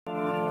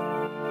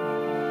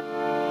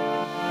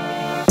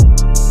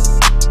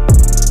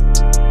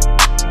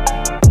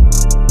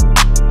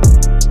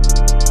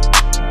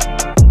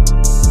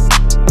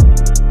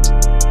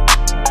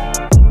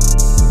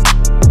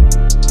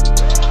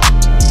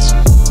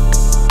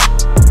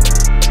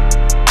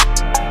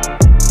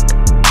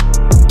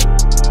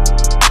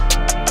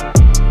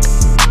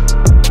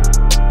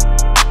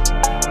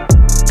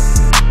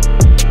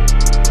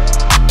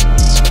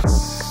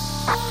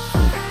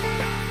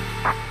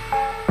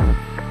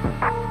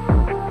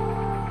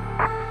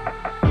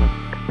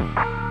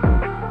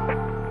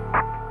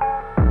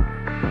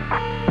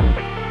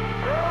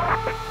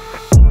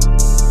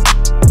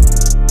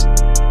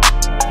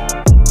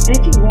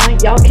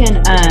can,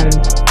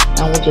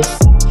 we'll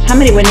just, how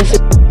many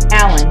witnesses?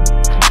 Alan,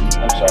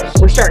 I'm sorry.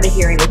 we're starting a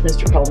hearing with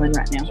Mr. Coleman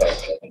right now.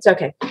 Sorry. It's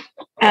okay.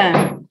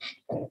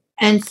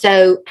 And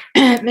so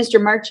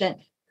Mr. Merchant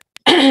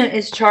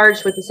is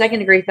charged with the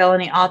second-degree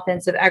felony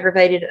offense of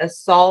aggravated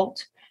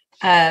assault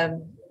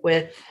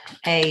with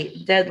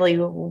a deadly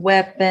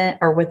weapon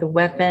or with a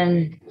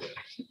weapon.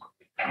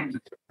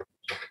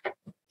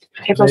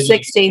 April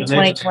 16,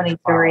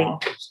 2023.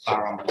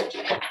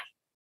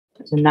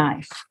 It's a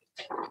knife.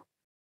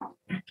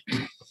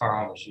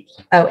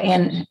 Oh,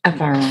 and a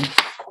firearm.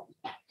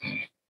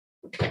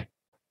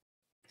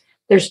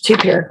 There's two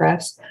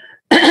paragraphs.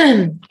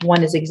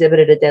 One is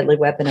exhibited a deadly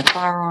weapon, a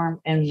firearm,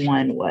 and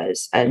one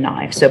was a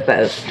knife. So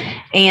both.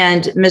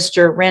 And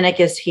Mr. Rennick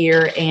is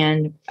here,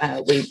 and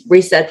we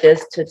reset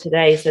this to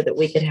today so that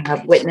we could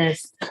have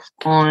witness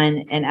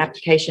on an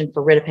application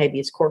for writ of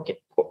habeas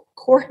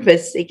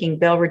corpus seeking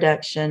bail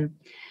reduction.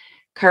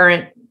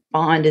 Current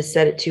bond is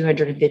set at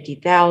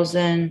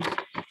 $250,000.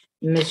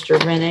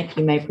 Mr. Rennick,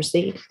 you may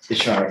proceed.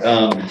 Yes, Your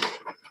Honor.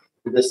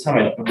 This time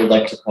I would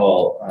like to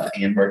call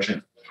Ann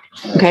Merchant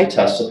Okay. to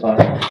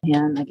testify.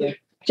 And I guess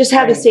just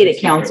have a seat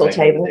at council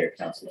table.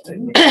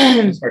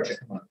 Ms. Merchant,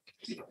 come on.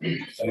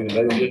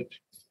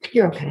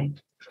 You're okay.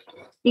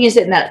 You can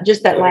sit in that,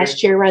 just that last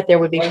chair right there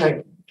would be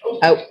perfect.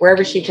 Oh,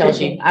 wherever she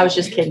tells you. I was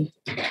just kidding.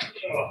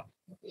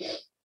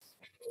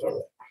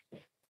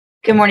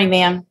 Good morning,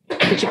 ma'am.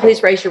 Could you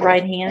please raise your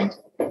right hand?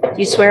 Do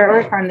you swear or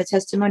affirm the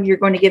testimony you're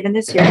going to give in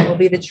this hearing will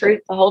be the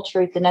truth, the whole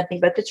truth, and nothing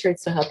but the truth,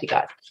 so help you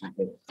God?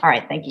 All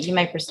right, thank you. You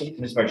may proceed.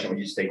 Ms. Merchant, would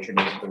you state your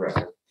name for the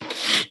record?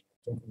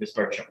 Ms.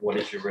 Merchant, what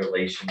is your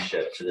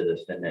relationship to the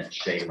defendant,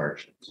 Shay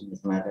Merchant?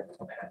 His mother.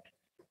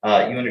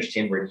 Okay. You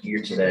understand we're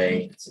here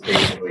today. It's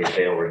basically a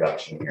bail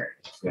reduction hearing.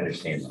 You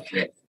understand that?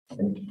 Yeah.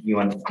 And you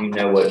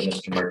know what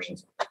Mr.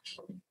 Merchant's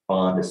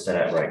bond is set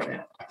at right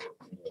now?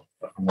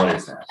 What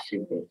is that?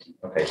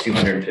 Okay,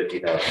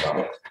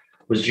 $250,000.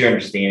 Was your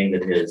understanding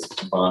that his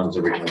bond was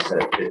originally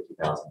set at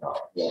 $50,000?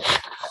 Yes.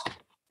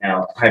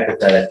 Now,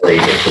 hypothetically,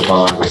 if the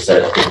bond was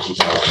set at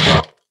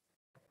 $50,000,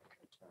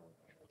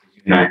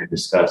 you and I have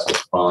discussed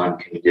with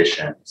bond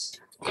conditions.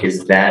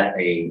 Is that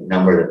a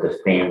number that the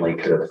family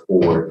could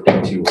afford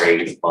to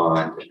raise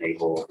bond and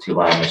able to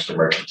allow Mr.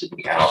 Merchant to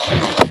be out?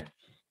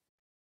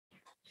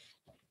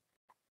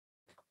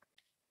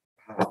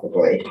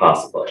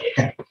 Possibly.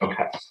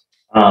 Okay.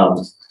 Now,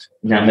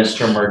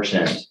 Mr.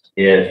 Merchant,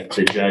 if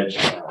the judge,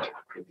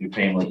 if your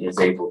family is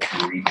able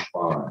to reach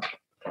bond,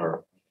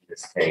 or in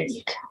this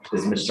case,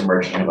 does Mr.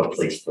 Merchant have a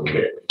place to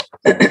live?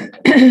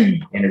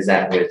 And is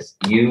that with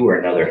you or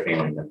another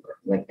family member?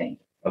 With me.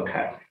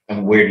 Okay.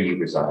 And where do you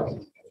reside?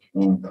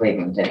 In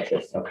Cleveland,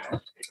 Texas. Okay.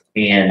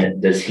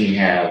 And does he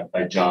have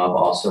a job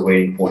also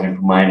waiting for him?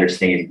 From my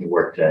understanding, he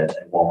worked at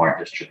a Walmart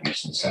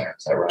distribution center.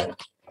 Is that right?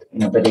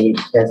 No, but he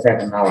does have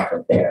an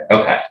offer there.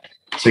 Okay.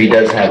 So he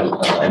does have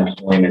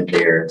employment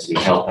there to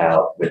help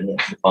out with the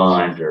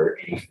bond or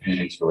any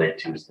fees related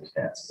to his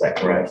defense. Is that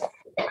correct?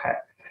 Okay.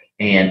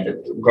 And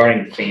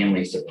regarding the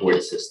family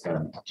support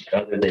system,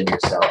 other than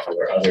yourself, are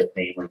there other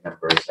family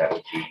members that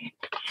would be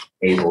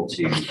able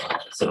to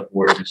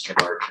support Mr.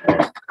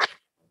 Merchant,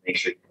 make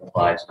sure he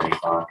complies with any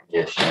bond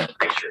conditions,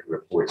 make sure he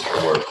reports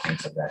for work,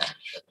 things of that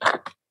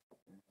nature?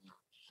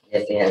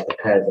 Yes, he has a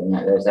cousin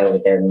that lives over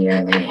there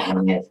near me,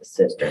 and he has a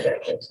sister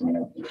that lives near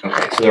me.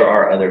 Okay, so there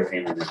are other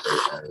family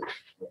members.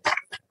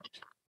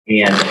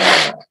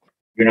 And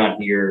you're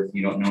not here,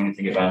 you don't know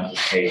anything about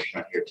this case,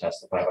 you're not here to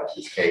testify about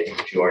this case,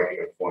 but you are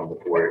here to inform the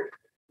court.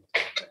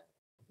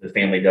 The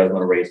family does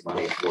want to raise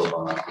money for a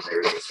bond because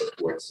there is a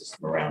support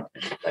system around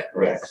him. Is that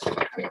correct?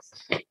 Yes.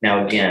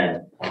 Now,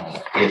 again,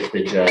 if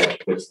the judge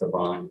puts the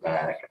bond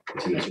back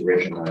to its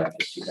original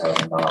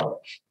 $50,000,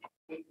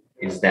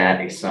 is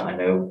that I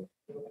know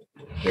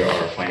there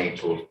are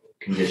financial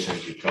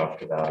conditions you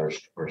talked about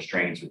or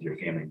strains with your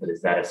family, but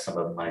is that a sum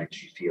of money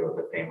that you feel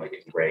that the family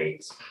can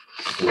raise?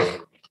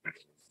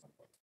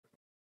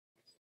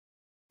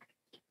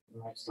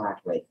 Most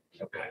likely.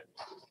 Okay.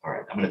 All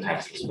right. I'm going to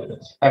pass this with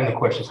us. I have no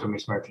questions for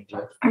Ms. Merchant,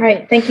 Judge. All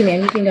right, thank you,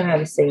 ma'am. You can go have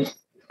a seat.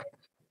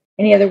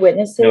 Any other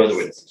witnesses? No other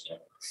witnesses, Judge.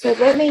 So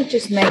let me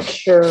just make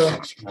sure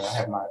I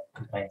have my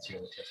complaints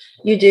here.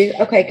 you do.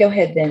 Okay, go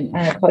ahead then.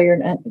 Call your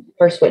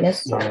first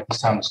witness. So at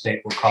this time, the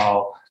state will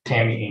call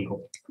Tammy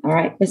Engel. All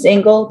right, Ms.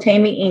 Engel,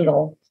 Tammy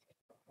Engel.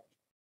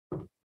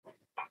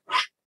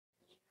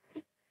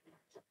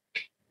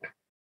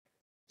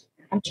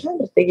 I'm trying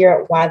to figure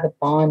out why the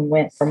bond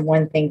went from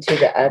one thing to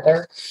the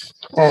other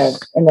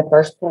in the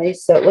first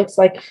place. So it looks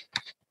like,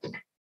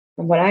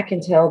 from what I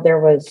can tell, there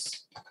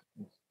was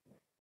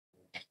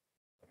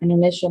an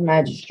initial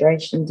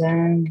magistration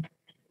done.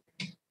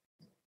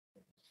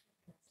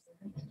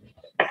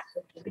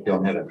 We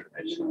don't have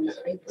information.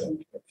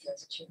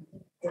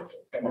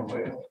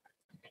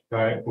 All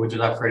right, would you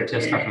like for her to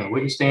testify from the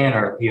witness stand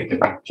or you have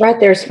to? Right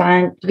there's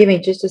fine. Give me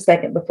just a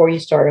second before you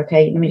start,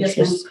 okay? Let me Yes,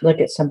 just look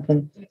at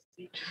something.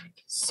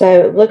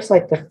 So it looks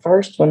like the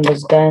first one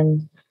was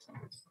done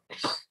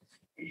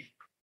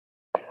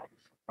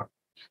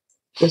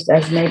just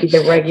as maybe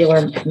the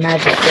regular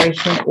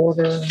magistration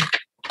order,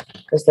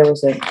 because there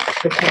was a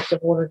protective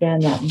order done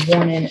that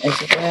morning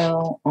as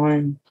well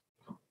on.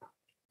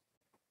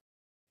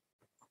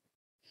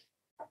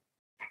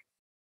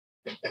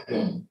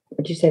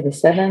 Would you say the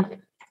 7th?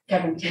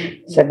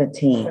 17. 17th.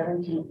 17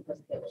 was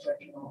the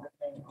original.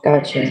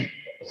 Gotcha.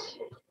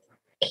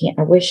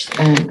 I wish,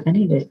 I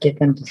need to get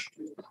them,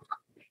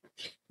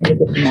 I need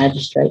to get the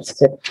magistrates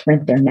to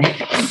print their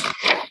names.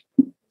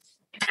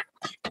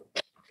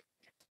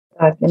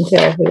 I can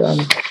tell who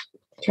I'm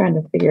trying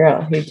to figure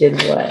out who did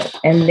what.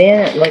 And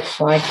then it looks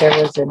like there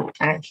was an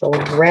actual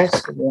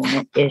arrest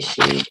warrant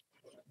issued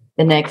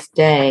the next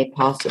day,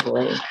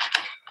 possibly.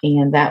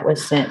 And that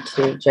was sent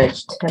to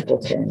Judge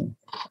Templeton.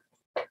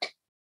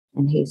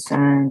 And he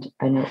signed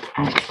an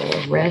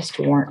actual arrest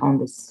warrant on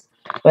this,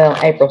 well,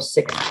 April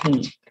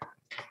 16th.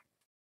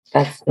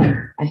 That's,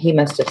 he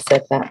must have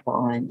set that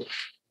bond.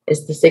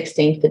 Is the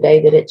 16th the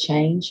day that it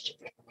changed?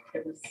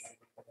 It was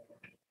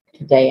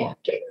The day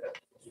after.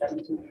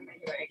 17.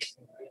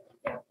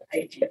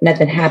 But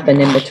nothing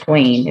happened in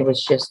between. It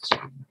was just,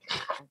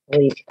 I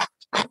believe,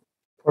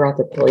 brought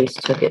the police,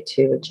 took it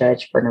to a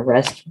judge for an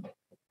arrest,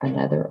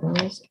 another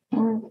arrest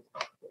warrant.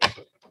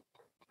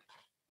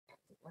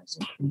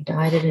 Wasn't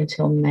indicted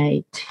until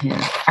May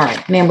 10th. All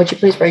right, ma'am, would you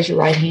please raise your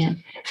right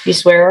hand? You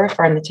swear or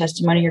affirm the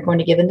testimony you're going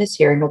to give in this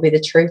hearing will be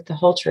the truth, the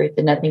whole truth,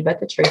 and nothing but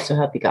the truth, so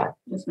help you God.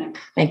 Yes, ma'am.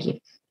 Thank you.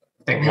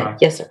 Thank you, Your Honor.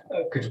 Yes, sir.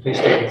 Could you please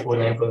state your full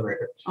name for the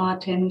record?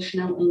 Tammy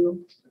Chanel Engel.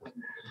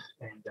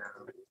 And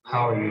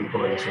how are you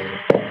employed, sir?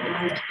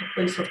 I'm a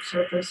police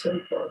officer for the city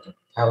of Florida.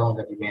 How long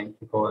have you been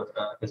employed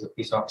as a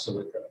police officer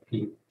with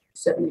PD?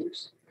 7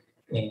 years.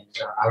 And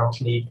I don't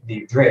need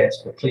the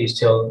address, but please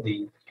tell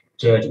the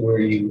judge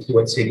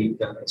what city,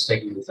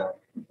 state you reside.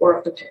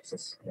 Florida,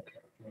 Texas.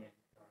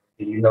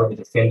 Do you know the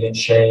defendant,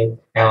 Shay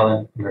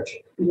Allen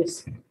Merchant?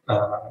 Yes.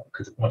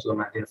 Because once of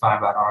them identified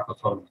by the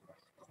article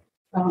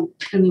phone.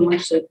 Anyone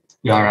should.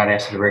 Your Honor, I'd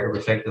ask the record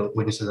reflect the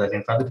witnesses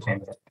identified the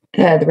defendant.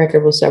 The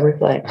record will so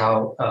reflect.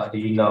 How do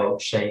you know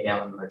Shay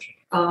Allen Merchant?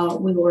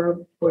 We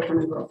were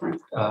boyfriend and girlfriend.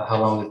 How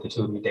long did the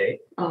two of you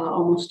date?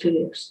 Almost 2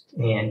 years.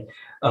 And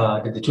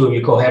did the two of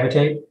you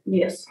cohabitate?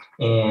 Yes.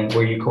 And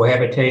were you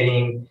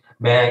cohabitating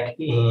back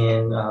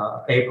in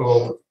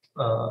April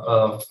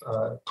of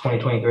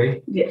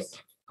 2023? Yes.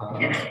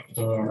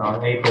 And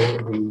on April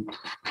the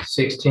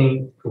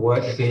 16th,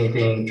 what, if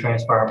anything,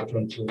 transpired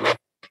between the two of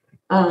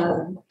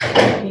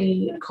you?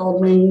 He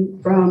called me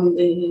from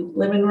the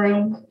living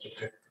room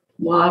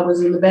while I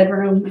was in the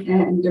bedroom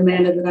and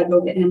demanded that I go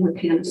get him a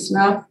can of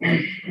snuff.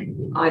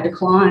 I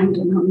declined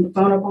and hung the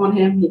phone up on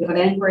him. He got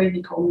angry.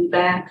 He called me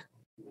back.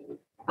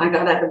 I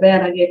got out of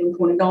bed. I gave him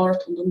 $20,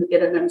 told him to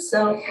get it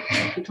himself.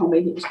 He told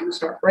me he was going to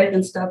start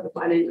breaking stuff if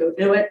I didn't go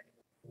do it.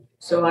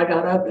 So I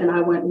got up and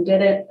I went and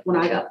did it. When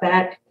I got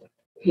back,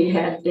 he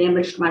had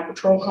damaged my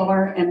patrol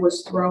car and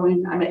was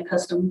throwing, I made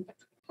custom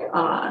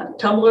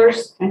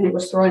tumblers, and he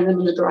was throwing them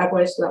in the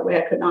driveway so that way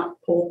I could not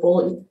pull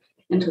fully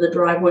into the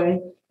driveway.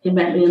 He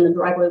met me in the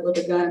driveway with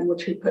a gun,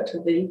 which he put to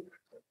the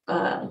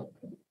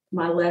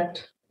my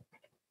left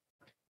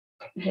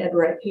head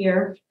right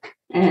here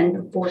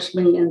and forced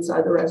me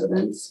inside the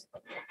residence.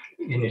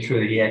 Isn't it true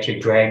that he actually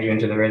dragged you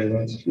into the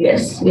residence?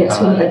 Yes, he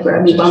had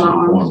grabbed me by my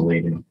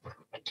arm.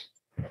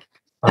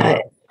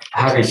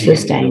 How did you get into the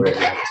Sustained.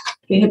 residence?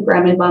 He had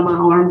grabbed me by my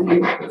arm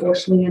and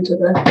forced me into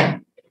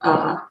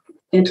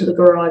the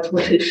garage,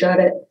 which he shut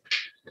it,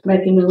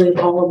 making me leave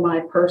all of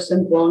my purse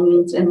and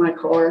belongings in my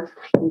car,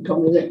 and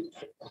told me that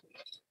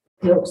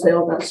they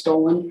all got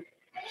stolen.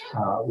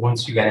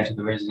 Once you got into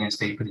the residence,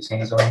 did he put his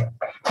hands on you?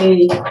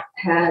 He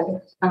had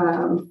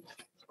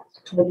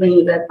told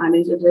me that I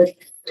needed to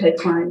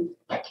take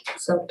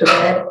myself to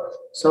bed,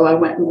 so I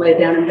went and lay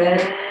down in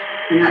bed,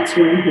 and that's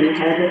when he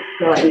had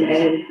gotten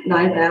a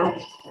knife out,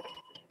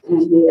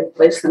 and he had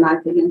placed the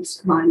knife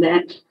against my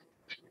neck,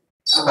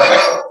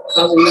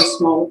 causing a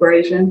small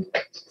abrasion.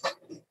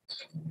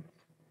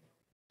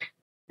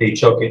 Did he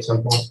choke you at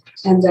some point?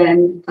 And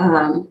then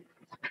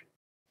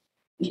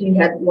he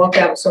had walked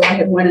out, so I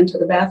had went into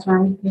the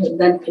bathroom. He had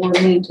then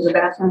forced me into the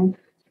bathroom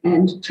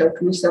and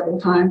choked me several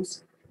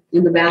times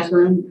in the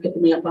bathroom,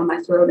 picking me up by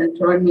my throat and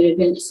throwing me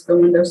against the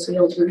window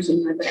sill,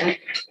 bruising my back.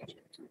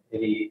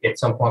 Did he at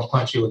some point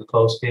punch you with a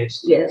closed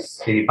fist? Yes,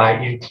 Did he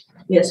bite you?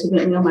 yes, he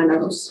bit me on my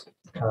nose.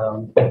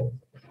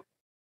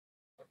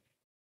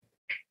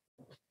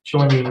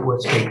 Showing you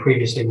what's been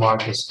previously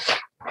marked as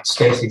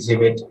State's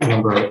Exhibit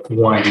number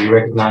 1. Do you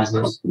recognize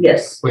this?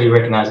 Yes, What do you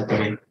recognize it to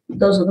be?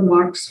 those are the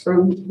marks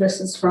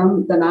this is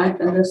from the knife,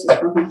 and this is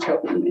from him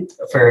choking me. Is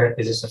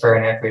this a fair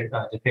and accurate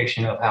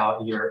depiction of how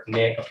your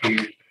neck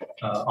appeared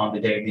on the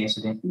day of the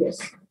incident? Yes,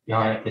 Your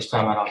Honor, at this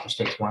time, I'd offer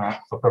State's one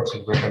for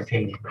purposes of record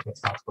opinion.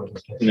 That's not for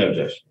this case. No,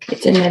 Judge.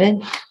 It's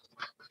admitted.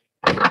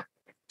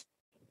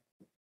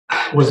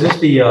 Was this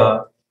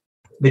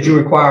did you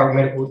require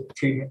medical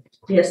treatment?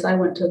 yes, I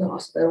went to the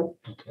hospital.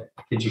 Okay.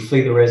 Did you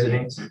flee the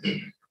residence?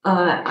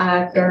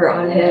 After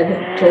I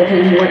had told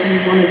him what he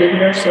wanted to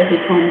hear, so he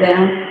calmed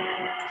down.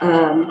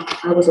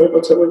 I was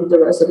able to leave the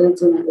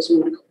residence, and that was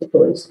when I called the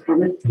police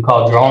department. You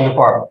called your own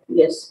department,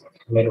 Yes,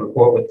 made a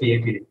report with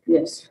PAPD,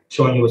 yes,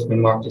 showing you what's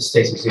been marked as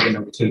State's Exhibit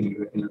number 2. Do you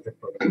recognize that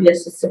photo?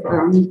 yes, it's the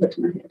firearm you put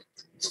to my head.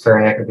 It's a fair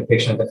and accurate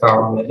depiction of the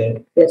firearm that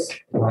day. Yes,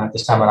 At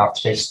this time, I'd offer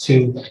State's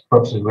 2,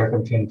 purposes of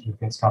record, to the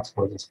defense counsel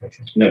for the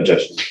inspection. No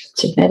objection.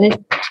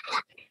 Submitted.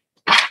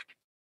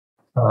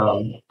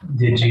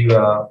 Did you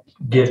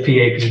give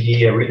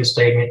PAPD a written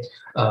statement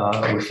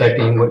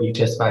reflecting what you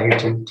testified here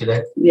to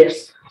today?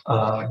 yes,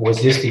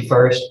 Was this the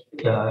first,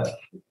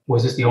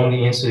 was this the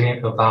only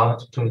incident of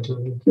violence between the two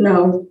of you?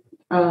 no,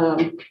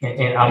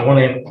 And I want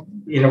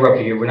to interrupt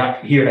you here. We're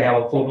not here to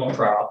have a full-blown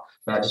trial,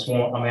 but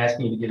I'm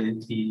asking you to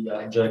give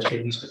the judge at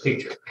least a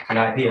picture, an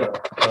idea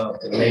of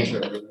the nature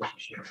of the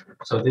relationship.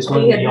 So this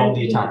wasn't the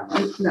only time.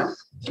 no,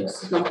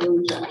 this is not the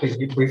only time. Please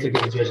briefly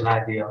give the judge an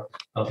idea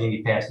of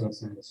any past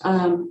incidents.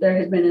 There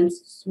had been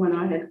instances when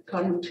I had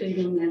caught him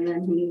cheating, and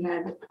then he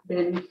had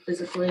been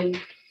physically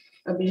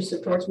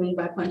abusive towards me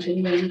by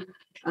punching me.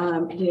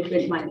 He had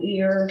bit my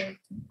ear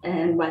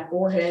and my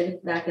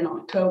forehead back in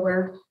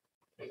October.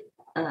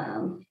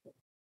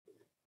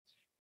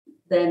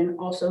 Then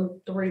also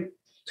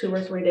 2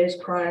 or 3 days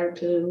prior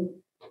to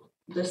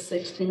the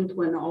 16th,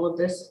 when all of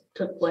this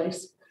took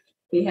place,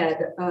 he had,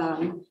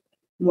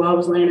 while I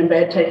was laying in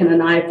bed, taken a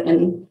knife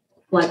and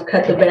like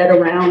cut the bed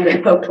around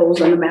and poked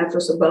holes in the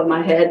mattress above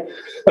my head,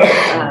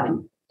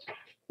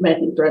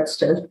 making threats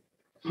to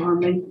harm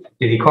me.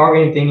 Did he carve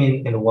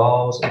anything in the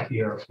walls of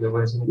your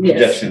residence?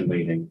 Yes, Objection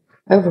leading.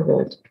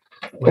 Overruled.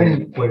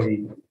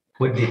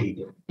 What did he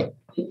do?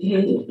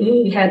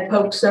 he had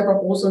poked several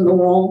holes in the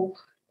wall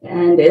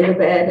and in the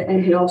bed,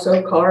 and he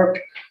also carved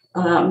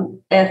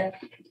F,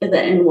 the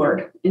N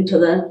word,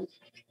 into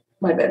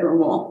my bedroom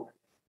wall.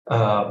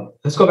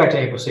 Let's go back to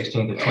April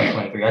 16th of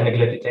 2023. I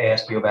neglected to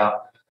ask you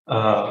about,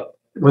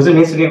 was it an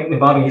incident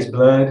involving his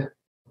blood?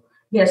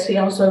 Yes, he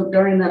also,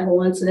 during that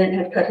whole incident,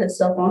 had cut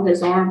himself on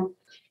his arm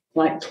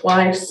like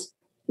twice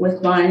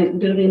with my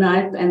duty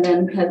knife, and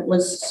then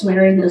was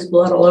smearing his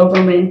blood all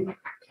over me.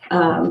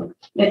 And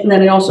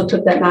then he also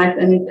took that knife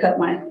and he cut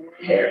my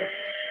hair.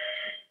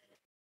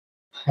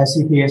 Has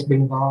CPS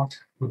been involved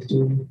with the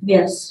two of you?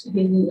 Yes,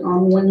 he,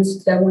 on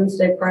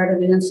Wednesday prior to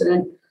the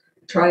incident,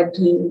 tried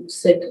to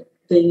sick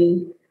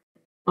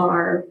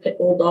our pit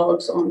bull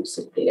dogs on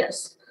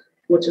CPS,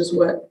 which is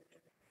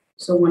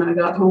so when I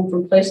got home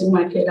from placing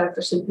my kid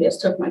after CPS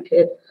took my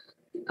kid,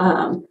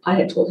 I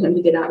had told him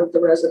to get out of the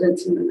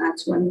residence, and then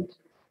that's when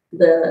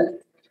the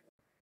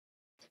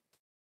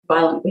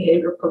violent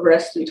behavior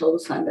progressed until the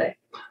Sunday.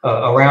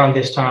 Around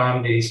this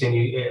time, did he send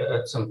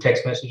you some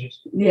text messages?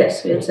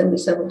 Yes, he had sent me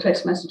several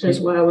text messages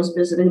while I was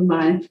visiting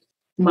my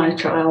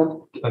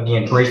child.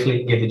 Again,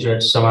 briefly give the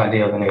judge some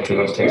idea of the nature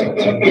of those text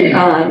messages.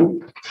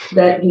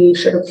 That he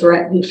should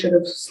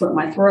have slit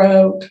my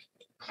throat,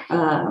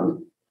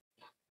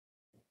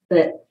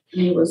 that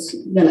he was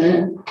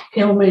gonna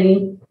kill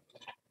me.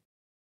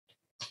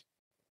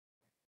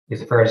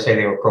 Is it fair to say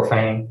they were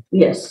profane?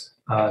 Yes,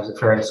 Is it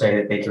fair to say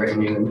that they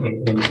threatened you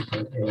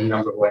in a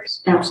number of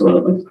ways?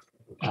 absolutely.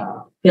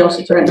 He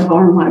also threatened to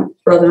harm my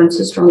brother and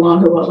sister-in-law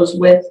who I was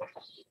with,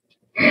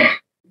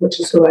 which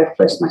is who I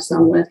placed my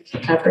son with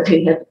after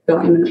he had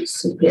gotten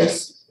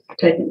CPS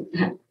taken.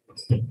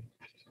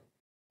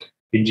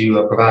 Did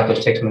you provide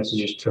those text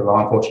messages to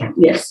law enforcement?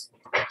 Yes,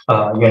 You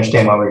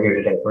understand why we're here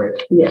today,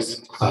 correct?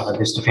 yes,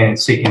 This defendant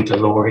seeking to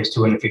lower his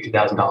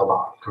 $250,000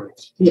 bond,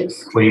 correct?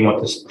 yes. What do you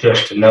want this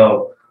judge to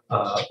know?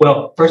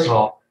 Well, first of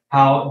all,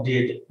 how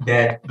did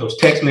those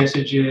text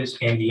messages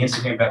and the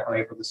incident back on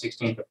April the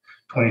 16th of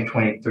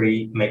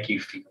 2023 make you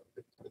feel?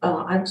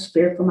 I was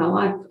feared for my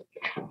life.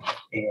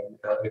 And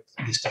if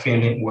this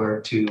defendant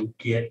were to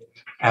get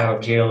out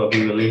of jail or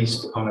be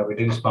released on a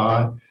reduced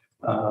bond,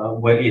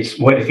 what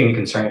if any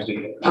concerns do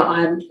you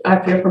have?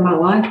 I fear for my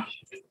life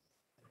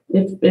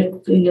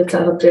if he gets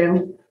out of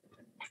jail.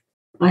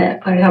 I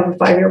have a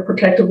 5-year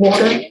protective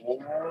order.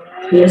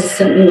 He has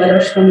sent me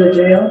letters from the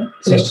jail.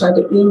 He has tried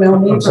to email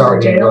me I'm from sorry,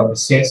 the jail. but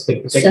since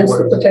the Since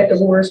the protective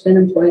order's been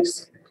in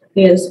place,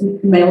 he has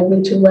mailed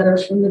me 2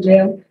 letters from the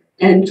jail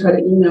and tried to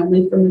email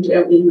me from the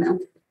jail email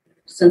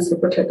since the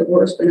protective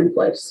order's been in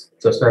place.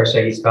 So it's fair to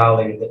say he's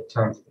violated the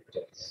terms of the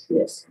protective,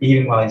 Yes,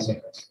 even while he's in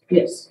custody.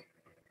 yes.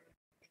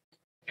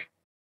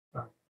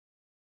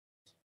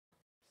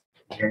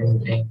 Is there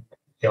anything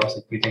else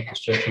that you think this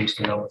judge needs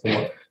to know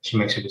before she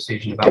makes her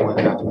decision about whether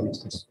or not to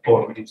release this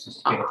or reduce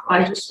this?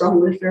 I just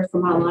strongly fear for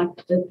my life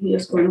that he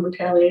is going to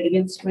retaliate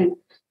against me.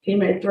 He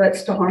made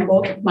threats to harm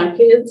both of my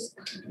kids,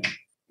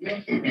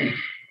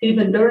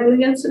 even during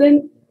the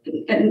incident,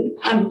 and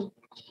I'm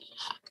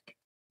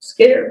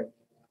scared.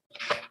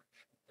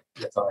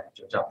 That's all I have,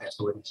 Judge. I'll pass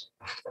the witness.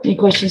 Any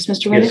questions,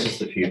 Mr. Yes, Rennick?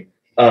 just a few.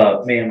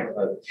 Ma'am,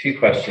 a few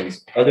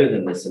questions. Other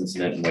than this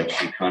incident in which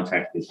you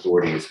contacted the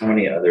authorities, how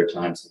many other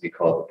times have you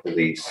called the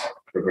police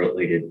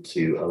related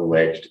to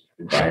alleged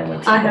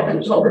violence? I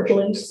haven't told the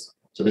police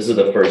So this is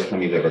the first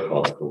time you've ever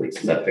called the police.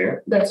 Is that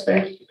fair? That's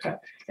fair.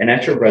 And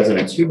at your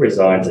residence, who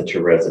resides at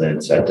your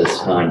residence at this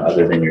time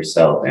other than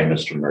yourself and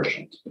Mr.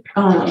 Merchant?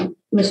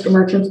 Mr.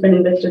 Merchant's been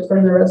evicted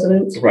from the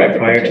residence. Right,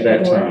 prior to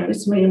that time.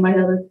 It's me and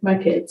my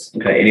kids.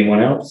 Okay,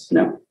 anyone else?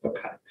 No,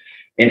 Okay.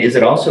 And is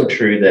it also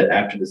true that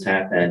after this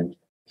happened,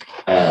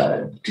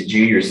 did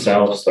you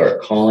yourself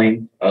start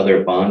calling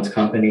other bonds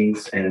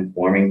companies and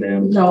informing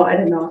them? no, I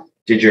did not.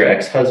 Did your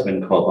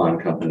ex-husband call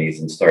bond companies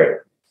and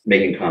start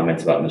making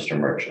comments about Mr.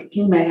 Merchant?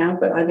 He may have,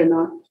 but I did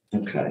not.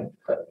 Okay.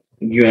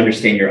 You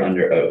understand you're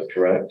under oath,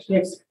 correct?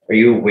 Yes, Are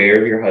you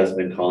aware of your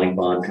husband calling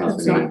bond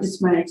it's not, companies?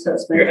 it's my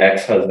ex-husband. Your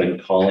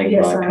ex-husband calling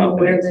Yes, bond I'm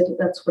aware companies? that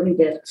that's what he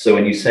did. So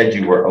when you said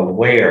you were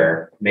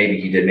aware, maybe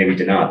he did, maybe he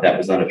did not, that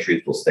was not a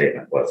truthful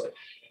statement, was it?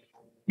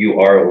 You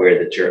are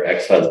aware that your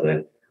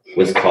ex-husband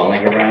was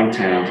calling around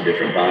town to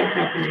different bond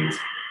companies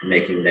and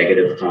making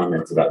negative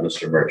comments about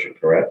Mr. Merchant,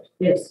 correct?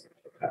 Yes,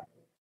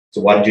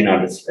 So why did you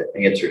not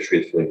answer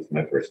truthfully to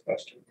my first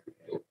question?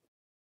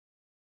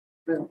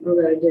 I don't know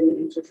that I didn't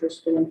answer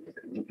truthfully.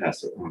 I'll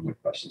pass it on my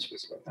questions,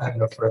 please. I have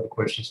no further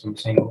questions from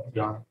single,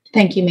 John.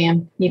 Thank you,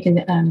 ma'am. You can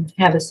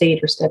have a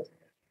seat or step.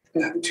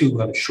 I have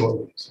two other short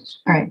witnesses.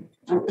 All right.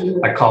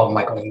 I called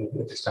Michael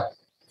at this time.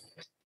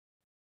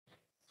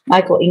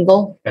 Michael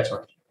Engel. That's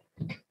right.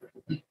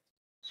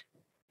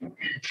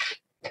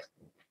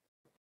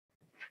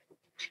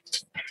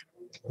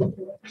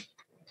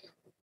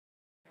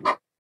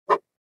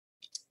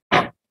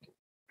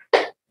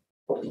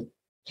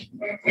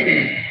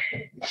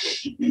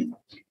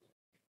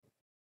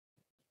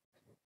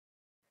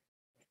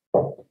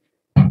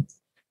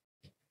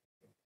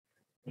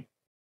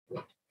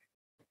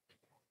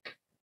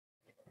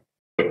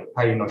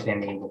 How do you know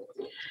Tammy Engel?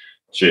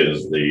 She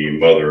is the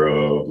mother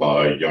of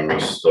my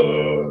youngest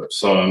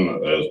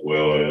son, as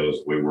well as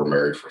we were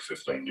married for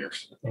 15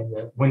 years.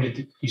 And when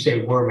did you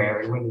say were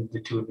married? When did the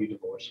two of you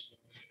divorce?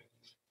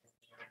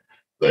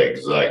 The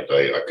exact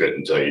date, I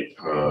couldn't tell you,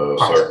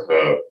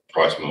 sir,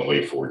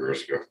 approximately 4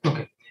 years ago.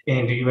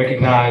 And do you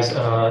recognize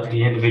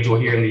the individual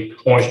here in the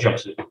orange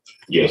jumpsuit?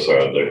 Yes, sir,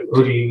 I do.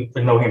 Who do you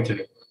know him to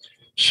be?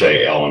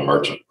 Shay Allen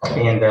Merchant.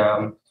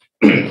 And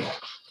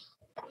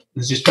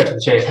let's just cut to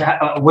the chase.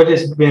 What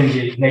has been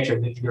the nature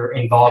of your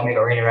involvement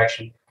or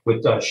interaction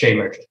with Shay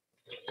Merchant?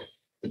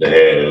 That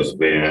has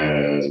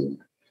been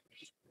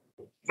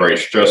very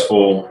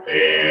stressful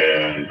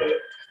and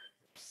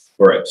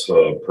threats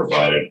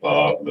provided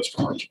by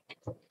Mr. Merchant.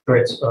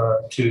 Threats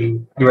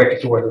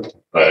directed toward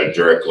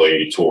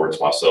Directly towards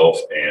myself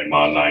and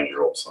my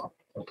 9-year-old son.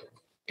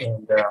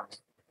 and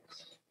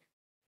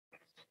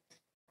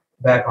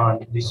back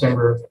on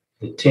December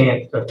the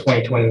 10th of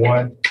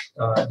 2021,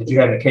 did you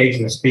have an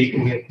occasion to speak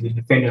with the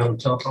defendant on the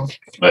telephone?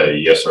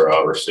 Yes, sir.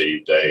 I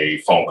received a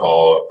phone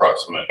call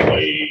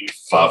approximately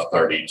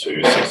 5:30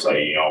 to 6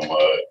 a.m.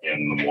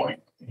 In the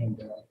morning.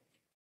 And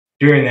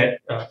during that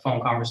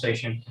phone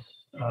conversation,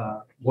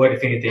 what,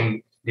 if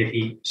anything, did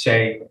he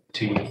say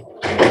to you?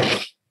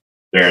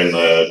 During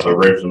the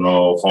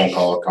original phone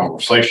call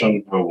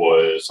conversation, there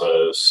was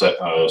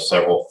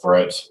several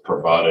threats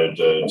provided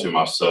to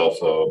myself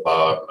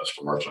by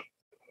Mr. Merchant.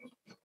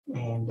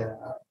 And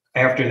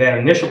after that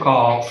initial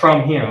call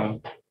from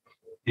him,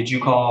 did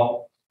you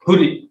call?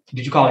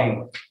 Did you call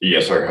anyone?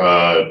 Yes,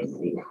 sir.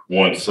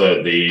 Once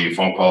the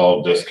phone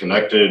call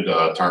disconnected,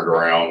 I turned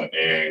around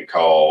and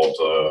called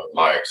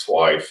my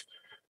ex-wife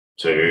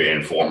to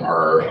inform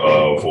her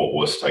of what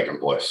was taking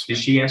place. Did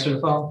she answer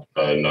the phone?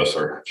 No,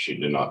 sir, she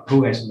did not.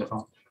 Who answered the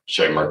phone?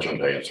 Shay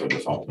Merchant answered the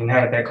phone. And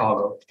how did that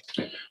call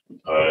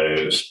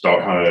go?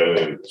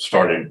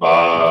 Started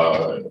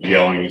by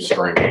yelling,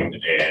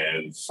 screaming,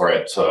 and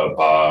threats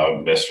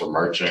by Mr.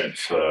 Merchant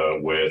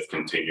with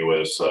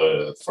continuous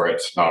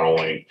threats, not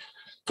only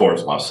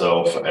towards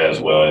myself as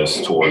well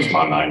as towards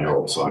my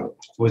 9-year-old son.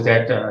 Was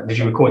that, did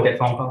you record that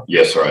phone call?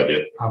 Yes, sir, I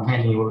did. I'm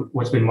handing you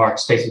what's been marked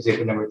State's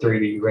Exhibit number 3.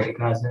 Do you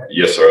recognize that?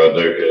 Yes, sir, I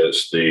do.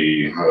 It's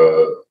the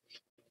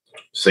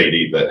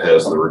CD that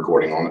has the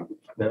recording on it.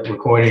 The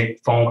recorded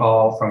phone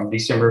call from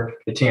December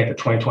the 10th of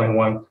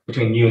 2021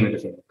 between you and the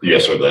defendant.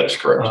 Yes, sir, that is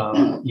correct.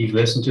 You've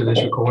listened to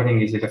this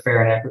recording. Is it a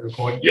fair and accurate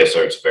recording? Yes,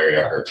 sir, it's very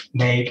accurate.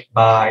 Made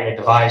by a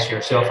device,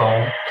 your cell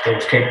phone, that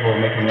was capable of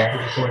making an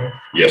accurate recording?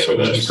 Yes, sir,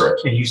 that is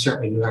correct. And you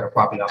certainly knew how to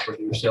properly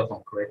operate your cell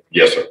phone, correct?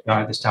 Yes, sir.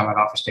 Now, at this time, I'd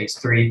offer States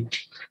 3.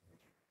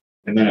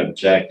 I'm going to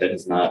object. That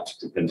has not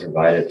been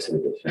provided to the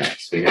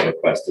defense. We have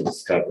requested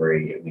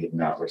discovery and we have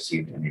not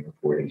received any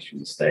recordings from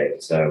the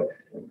state. So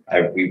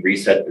we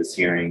reset this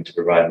hearing to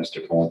provide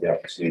Mr. Cole the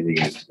opportunity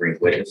to bring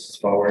witnesses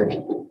forward,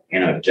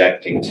 and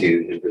objecting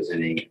to him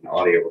presenting an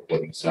audio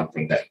recording,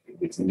 something that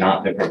has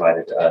not been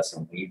provided to us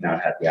and we've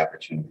not had the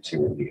opportunity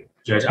to review.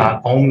 Judge, I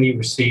only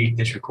received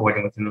this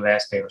recording within the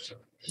last day or so.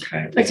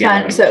 Okay. That's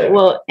Again, fine. So,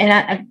 well,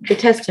 and the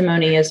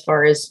testimony as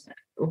far as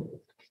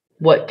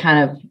what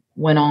kind of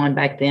went on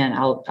back then,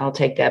 I'll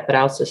take that, but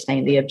I'll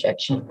sustain the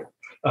objection.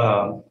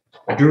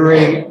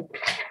 During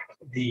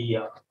the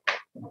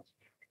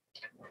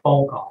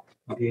phone call,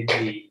 did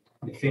the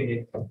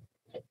defendant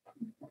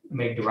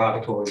make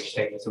derogatory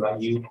statements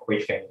about you or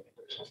your family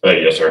members?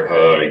 Yes,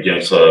 sir.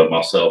 Against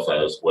myself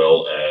as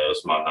well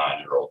as my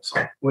 9-year-old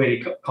son. What did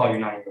he call your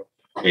 9-year-old?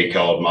 He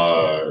called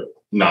my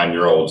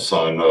 9-year-old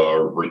son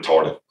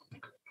retarded.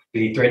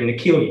 Did he threaten to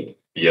kill you?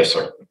 Yes,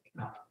 sir.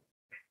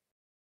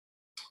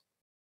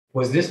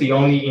 Was this the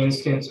only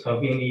instance of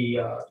any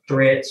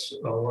threats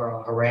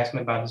or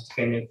harassment by this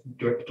defendant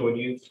directed toward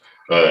you?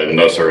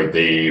 No, sir.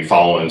 The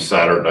following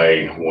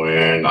Saturday,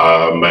 when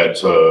I met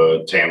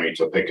Tammy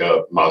to pick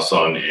up my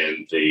son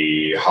in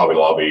the Hobby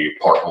Lobby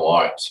parking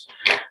lot,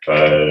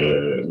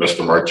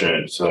 Mr.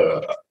 Merchant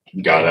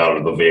got out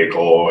of the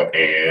vehicle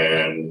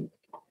and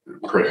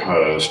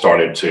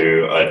started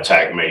to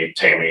attack me.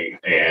 Tammy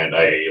and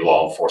a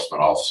law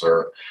enforcement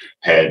officer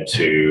had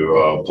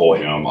to pull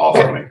him off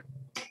of me.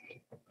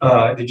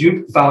 Did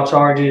you file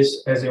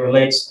charges as it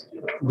relates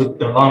with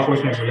the law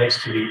enforcement as it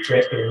relates to the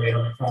threats that were made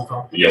on the phone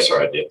call? Yes,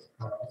 sir, I did.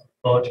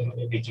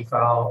 Ultimately, did you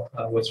file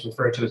what's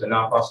referred to as a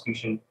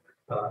non-prosecution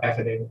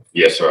affidavit?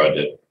 Yes, sir, I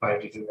did. Why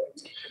did you do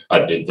that?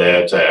 I did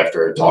that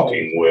after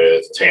talking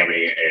with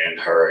Tammy and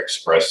her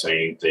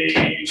expressing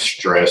the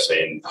stress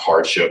and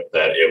hardship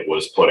that it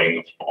was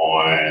putting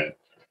on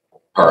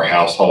her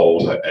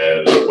household,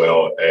 as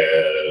well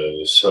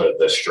as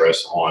the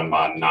stress on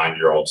my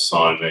 9-year-old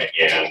son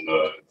in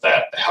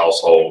that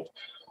household.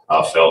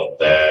 I felt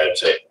that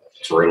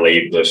to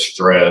relieve the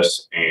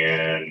stress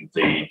and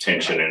the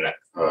tension and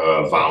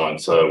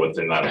violence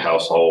within that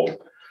household,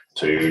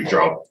 to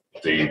drop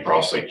the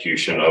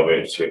prosecution of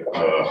it,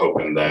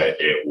 hoping that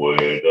it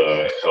would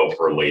help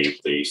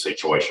relieve the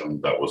situation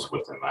that was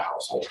within the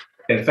household.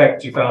 And the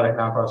fact that you filed that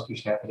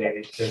non-prosecution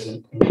affidavit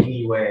doesn't in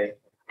any way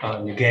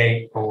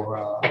negate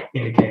or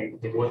indicate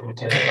that what you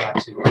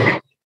testified to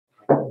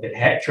that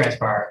had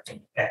transpired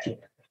actually.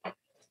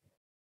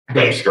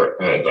 That is correct.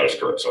 That is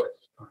correct, sir.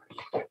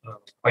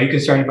 Are you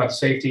concerned about the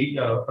safety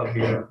of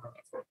your?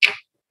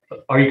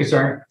 Are you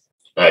concerned?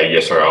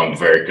 Yes, sir. I'm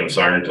very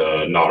concerned.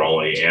 Not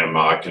only am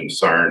I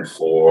concerned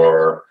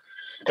for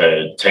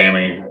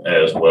Tammy,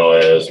 as well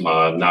as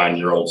my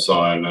 9-year-old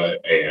son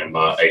and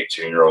my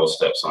 18-year-old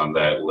stepson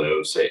that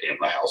lives in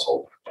the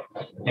household.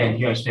 And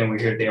you understand we're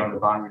here today on the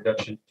bond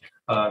reduction.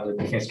 The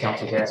defense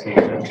counsel is asking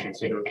you to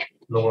consider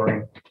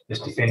lowering this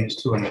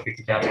defendant's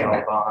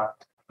 $250,000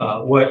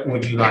 bond. What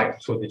would you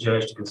like for the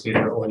judge to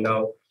consider or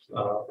know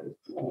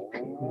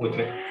with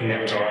it in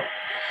that regard?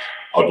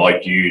 I'd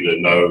like you to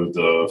know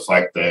the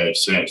fact that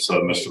since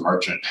Mr.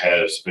 Merchant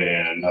has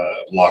been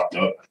locked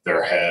up,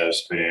 there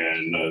has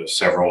been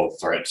several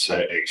threats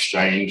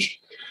exchanged,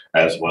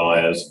 as well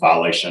as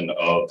violation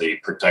of the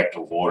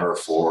protective order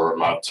for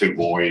my 2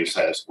 boys,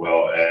 as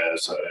well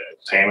as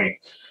Tammy,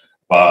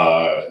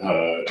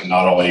 by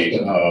not only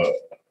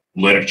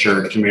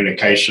literature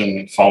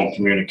communication, phone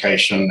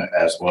communication,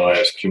 as well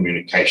as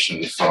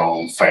communication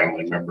from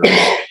family members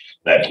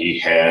that he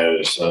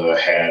has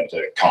had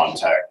to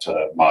contact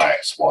my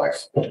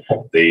ex-wife.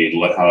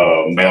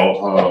 The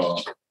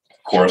mail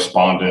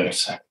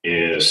correspondence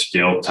is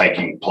still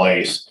taking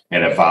place,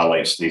 and it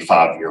violates the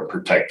 5-year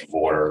protective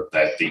order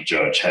that the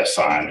judge has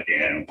signed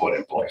and put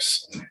in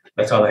place.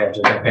 That's all I have,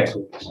 Judge. Thank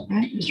you. All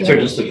right, Mr. So Ray.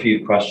 just a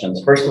few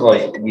questions. First of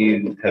all,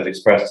 you have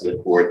expressed to the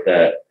court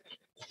that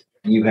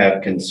you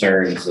have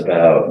concerns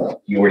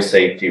about your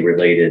safety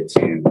related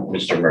to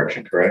Mr.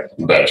 Merchant, correct?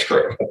 That is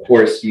correct. Of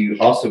course, you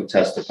also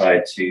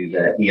testified to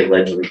that he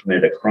allegedly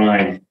committed a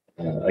crime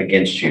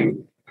against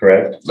you,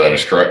 correct? That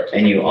is correct.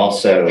 And you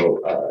also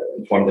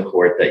informed the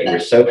court that you were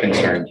so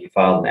concerned you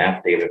filed an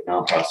affidavit of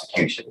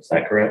non-prosecution. Is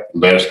that correct?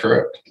 That is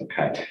correct.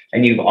 Okay.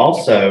 And you've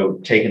also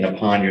taken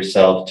upon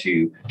yourself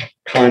to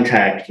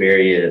contact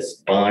various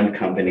bond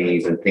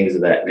companies and things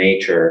of that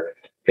nature,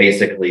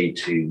 basically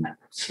to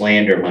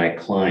slander my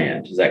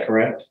client. Is that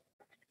correct?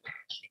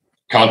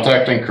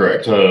 Contacting,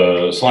 correct.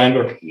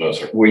 Slander? No,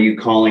 sir. Were you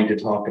calling to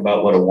talk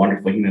about what a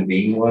wonderful human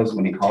being was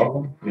when you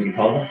called him? When you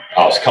called him?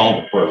 I was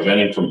calling to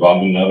prevent him from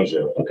bombing another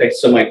jail. Okay,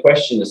 so my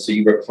question is, so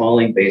you were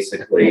calling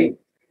basically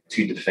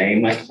to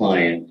defame my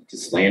client, to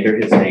slander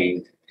his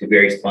name to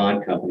various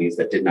bond companies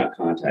that did not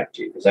contact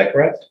you. Is that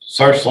correct?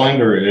 Sir,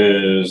 slander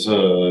is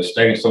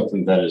stating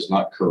something that is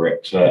not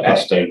correct. I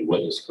stated what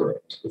is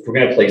correct. If we're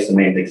going to play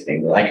semantics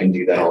thing, I can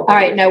do that all day. All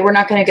right, no, we're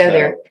not going to go So-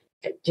 there.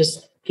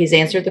 Just, he's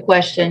answered the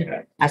question.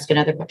 Okay. Ask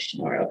another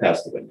question. All right, I'll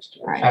pass the witness.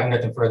 All I right. have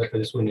nothing further for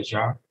this witness,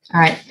 Your Honor.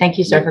 All right. Thank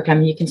you, sir, for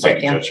coming. You can sit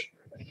Thank you, down. Judge.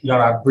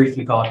 Your Honor, I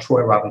briefly called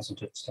Troy Robinson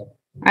to the stand.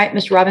 All right,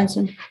 Mr.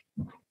 Robinson.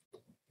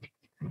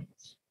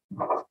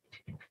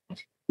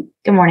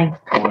 Good morning.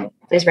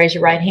 Please raise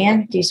your right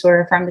hand. Do you swear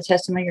or affirm the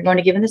testimony you're going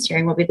to give in this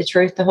hearing will be the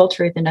truth, the whole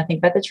truth, and nothing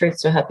but the truth,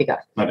 so help you God?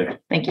 I do.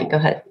 Thank you. Go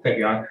ahead. Thank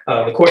you, Your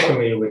Honor. The court's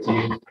familiar with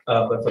you,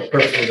 but for the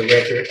purpose of the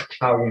record,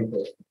 how are you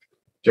employed?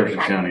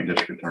 Jefferson County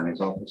District Attorney's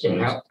Office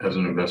Yeah. as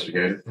an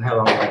investigator, And how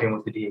long have you been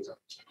with the DA's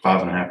office?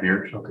 5.5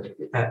 years. Okay.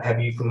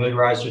 Have you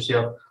familiarized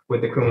yourself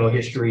with the criminal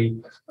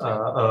history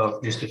of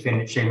this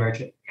defendant, Shane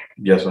Merchant?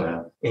 Yes, I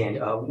have.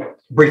 And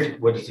briefly,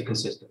 what does it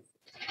consist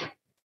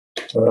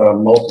of?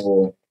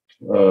 Multiple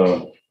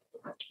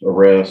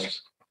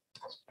arrests,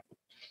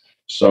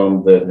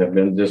 some that have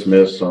been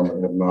dismissed, some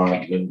that have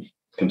not.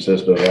 The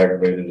consist of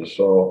aggravated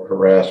assault,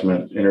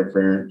 harassment,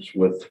 interference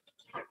with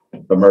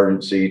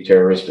emergency,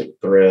 terroristic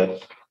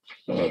threat.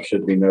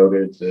 Should be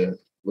noted that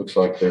looks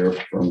like they're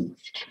from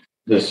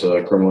this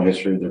criminal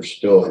history, there's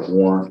still a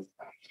warrant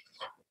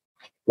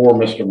for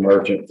Mr.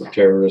 Merchant for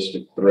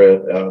terroristic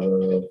threat out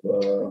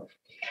of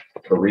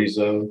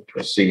Carrizo,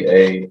 Carrizo,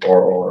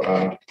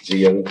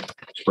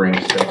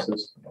 Springs,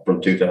 Texas,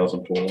 from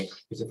 2012.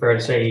 Is it fair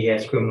to say he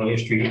has criminal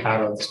history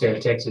out of the state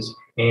of Texas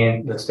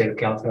and the state of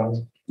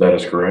California? That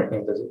is correct.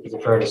 And is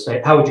it fair to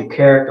say, how would you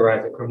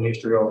characterize the criminal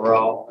history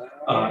overall,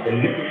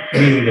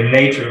 meaning the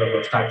nature of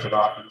those types of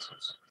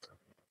offenses?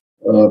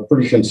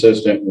 Pretty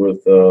consistent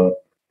with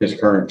his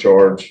current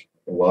charge.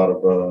 A lot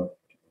of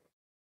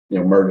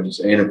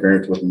emergency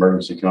interference with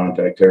emergency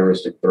contact,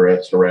 terroristic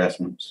threats,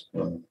 harassments.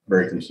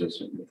 Very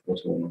consistent with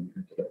what's going on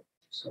here today.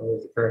 So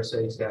is it fair to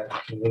say he's got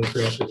an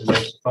interference with the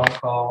emergency phone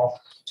call,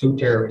 2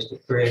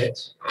 terroristic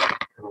threats,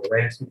 a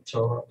harassment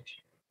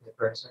charge? Is it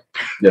fair to say?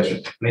 Yes,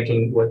 sir.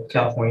 Making what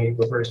California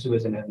refers to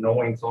as an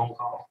annoying phone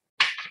call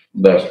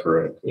That's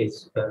correct.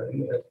 is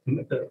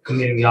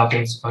committing the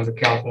offense under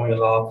California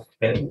law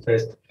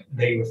as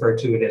they refer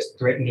to it as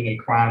threatening a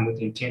crime with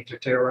intent to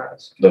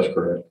terrorize. That's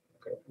correct.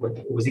 Okay.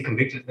 Was he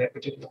convicted of that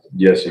particular?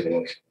 Yes, it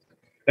was.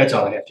 That's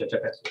all I have, Judge.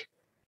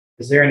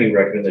 Is there any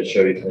record that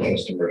shows that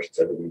Mr. Merchant's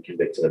ever been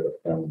convicted of a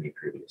felony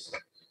previously?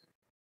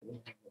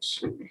 Let's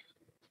see.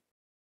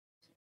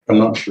 I'm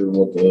not sure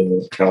what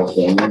the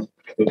California.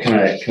 But can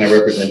I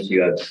represent to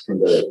you from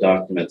the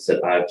documents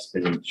that I've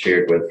been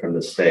shared with from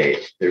the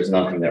state? There's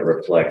nothing that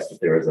reflects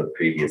that there was a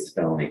previous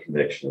felony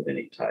conviction of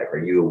any type. Are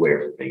you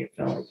aware of it being a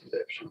felony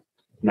conviction?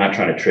 I'm not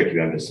trying to trick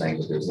you. I'm just saying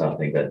that there's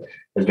nothing that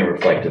has been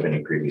reflective of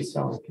any previous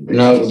felony conviction.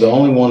 No, the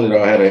only one that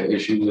I had an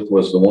issue with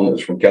was the one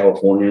that's from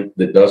California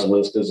that does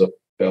list as a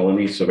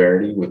felony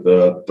severity with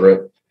a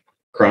threat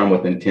crime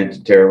with intent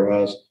to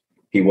terrorize.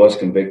 He was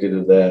convicted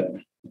of that.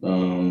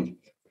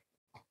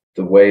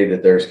 The way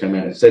that there's come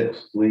out, it said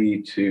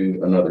plea to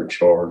another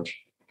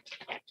charge,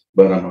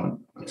 but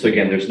I'm not. So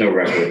again, there's no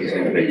record he's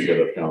been convicted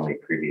of a felony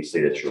previously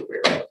that you're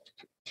aware of.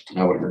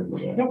 I would agree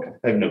with that. Okay.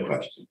 I have no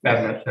question.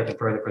 Nothing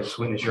further for this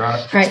witness, Your Honor.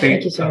 All right,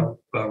 thank you, sir.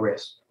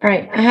 Rest. All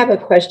right, I have a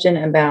question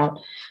about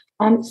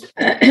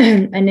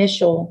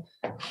initial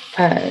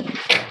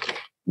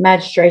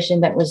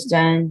magistration that was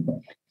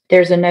done.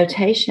 There's a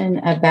notation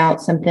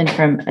about something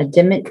from a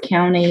Dimmitt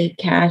County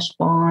cash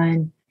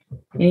bond.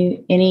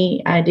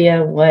 Any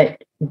idea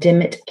what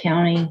Dimmitt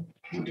County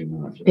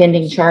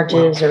pending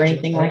charges or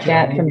anything like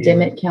that from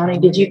Dimmitt County?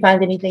 Did you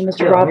find anything,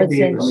 Mr.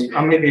 Robinson?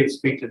 I may be able to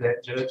speak to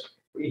that, Judge.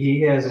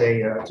 He has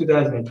a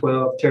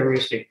 2012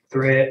 terroristic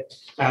threat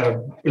out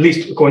of, at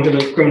least according to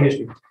the criminal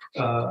history,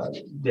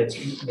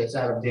 that's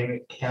out of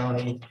Dimmitt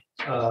County.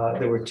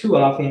 There were 2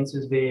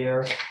 offenses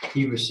there.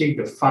 He received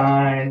a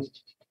fine,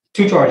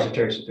 2 charges of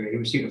terroristic threat. He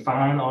received a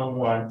fine on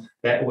one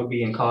that would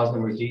be in cause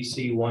number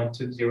DC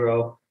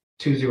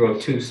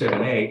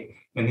 120-20278.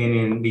 And then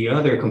in the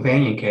other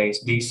companion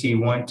case, DC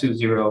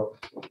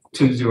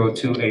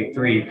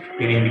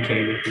 120-20283, it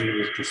indicated that he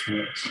was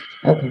dismissed.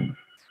 Okay,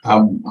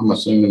 I'm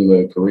assuming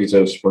the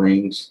Carrizo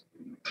Springs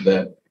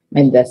that.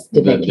 maybe that's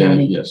Dimmitt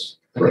County. Yes,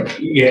 correct.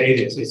 Yeah, it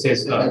is. It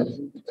says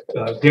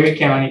Dimmitt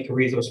County,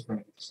 Carrizo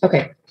Springs.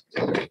 Okay.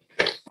 Thank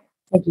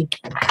you.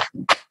 All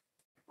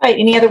right,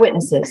 any other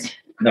witnesses?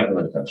 Nothing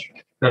to touch.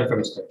 None from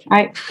the state. All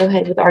right, go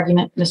ahead with the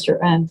argument, Mr. Your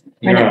Rennick.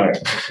 Honor,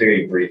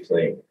 very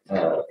briefly,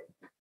 clearly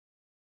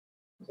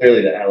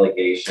the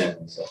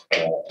allegations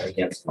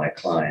against my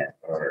client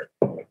are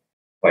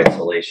quite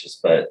salacious,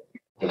 but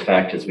the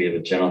fact is we have a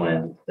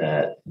gentleman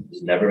that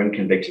has never been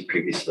convicted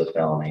previously of a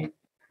felony,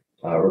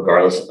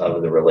 regardless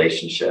of the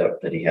relationship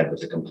that he had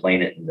with the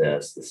complainant in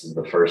this. This is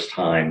the first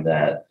time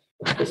that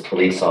this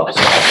police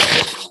officer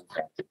has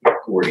contacted the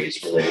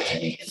authorities related to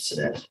any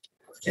incident.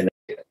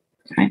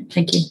 All right,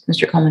 thank you,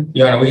 Mr. Coleman.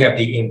 Your Honor, we have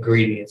the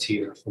ingredients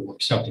here for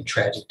something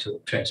tragic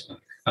to transpire.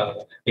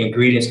 The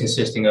ingredients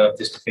consisting of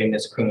this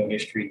defendant's criminal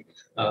history,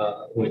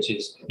 which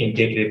is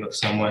indicative of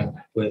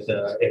someone with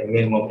at a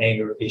minimum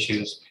anger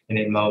issues and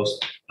at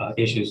most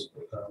issues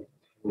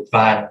with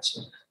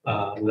violence.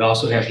 We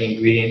also have the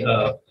ingredient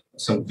of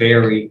some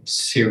very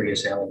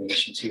serious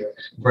allegations here: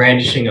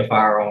 brandishing a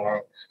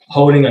firearm,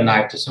 holding a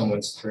knife to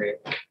someone's throat,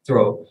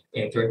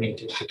 and threatening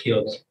to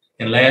kill them.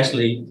 And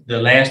lastly,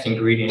 the last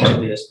ingredient to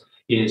this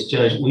is,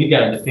 Judge, we've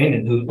got a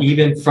defendant who,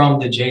 even from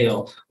the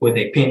jail with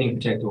a pending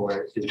protective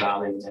order, is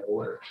violating that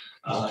order.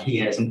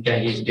 He's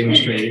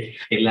demonstrated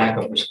a lack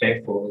of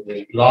respect for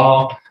the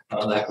law,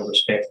 a lack of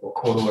respect for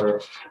court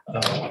order.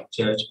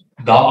 Judge,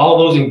 all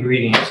those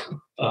ingredients,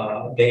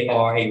 they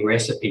are a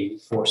recipe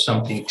for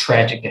something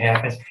tragic to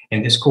happen.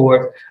 And this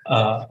court,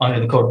 under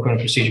the Code of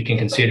Criminal Procedure, can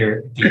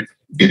consider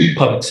the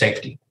public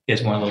safety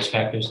as one of those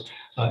factors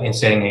in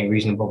setting a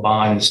reasonable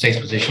bond. The state's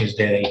position is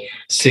that a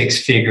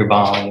 6-figure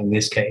bond in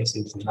this case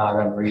is not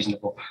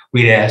unreasonable.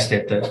 We'd ask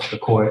that the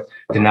court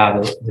deny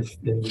the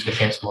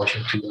defense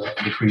motion to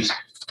decrease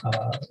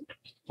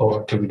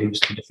or to reduce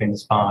the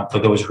defendant's bond for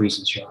those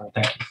reasons, Your Honor.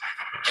 Thank you.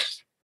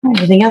 All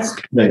Anything else?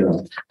 No, Your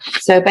Honor.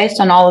 So based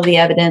on all of the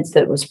evidence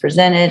that was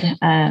presented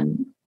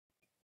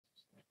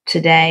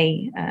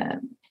today,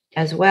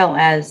 as well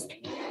as,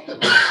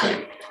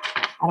 I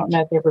don't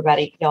know if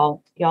everybody,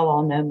 y'all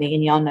all know me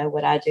and y'all know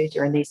what I do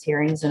during these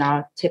hearings, and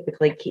I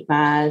typically keep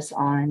my eyes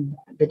on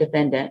the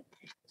defendant,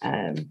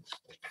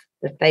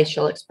 the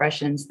facial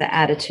expressions, the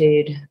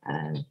attitude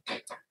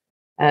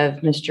of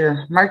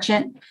Mr.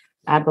 Merchant,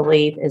 I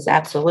believe is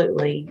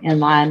absolutely in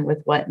line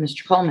with what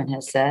Mr. Coleman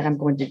has said. I'm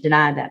going to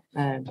deny that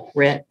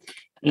writ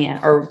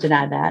or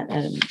deny that.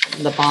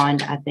 The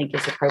bond, I think,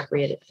 is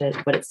appropriate at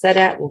what it's set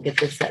at. We'll get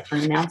this set for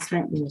an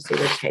announcement and we'll see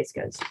where the case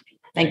goes.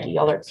 Thank you.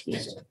 Y'all are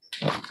excused.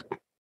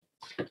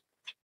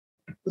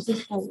 Was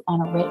this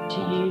on a writ to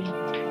you?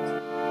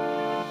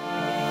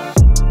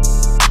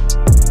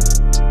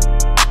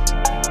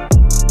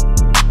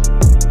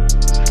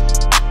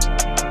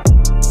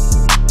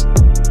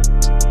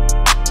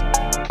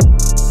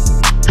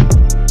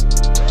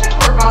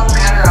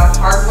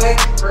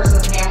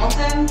 Versus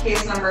Hamilton,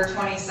 case number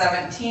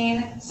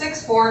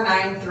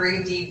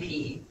 2017-6493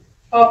 DP.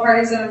 All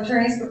parties and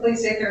attorneys could please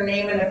state their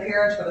name and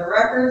appearance for the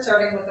record,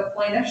 starting with the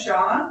plaintiff,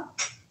 Shauna.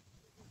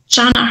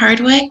 Shauna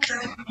Hardwick.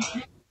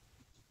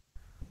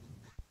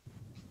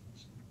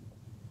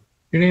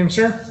 Your name,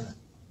 sir?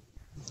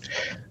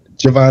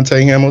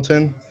 Javante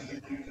Hamilton.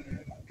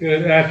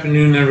 Good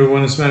afternoon,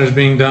 everyone. This matter is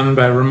being done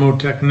by remote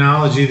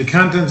technology. The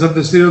contents of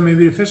this video may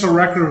be the official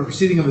record of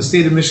proceeding of the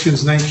state of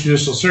Michigan's 9th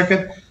Judicial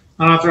Circuit.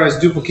 Unauthorized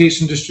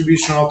duplication,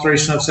 distribution, or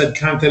alteration of said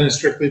content is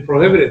strictly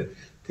prohibited.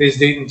 Today's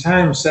date and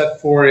time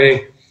set for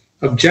a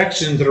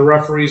objection to the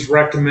referee's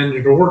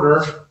recommended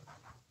order.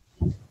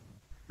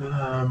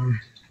 It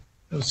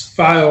was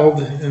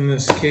filed in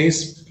this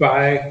case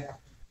by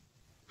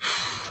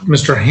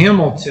Mr.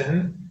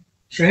 Hamilton.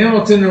 Mr.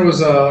 Hamilton, there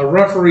was a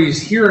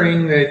referee's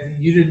hearing that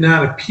you did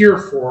not appear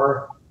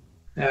for.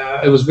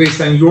 It was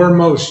based on your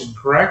motion,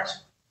 correct?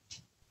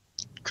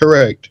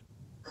 Correct.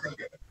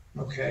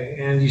 Okay,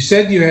 and you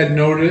said you had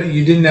notice,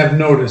 you didn't have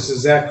notice,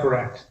 is that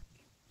correct?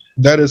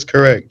 That is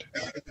correct.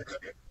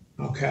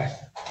 Okay,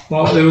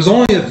 well, it was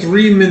only a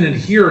 3-minute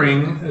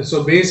hearing,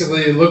 so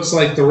basically it looks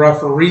like the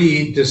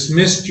referee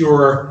dismissed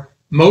your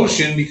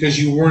motion because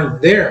you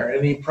weren't there.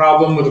 Any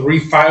problem with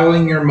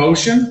refiling your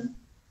motion?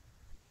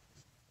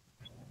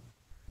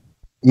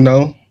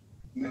 No.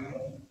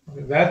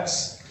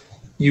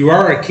 You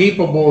are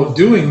capable of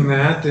doing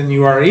that, and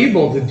you are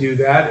able to do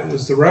that. It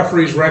was the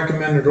referee's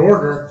recommended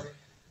order.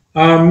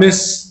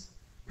 Miss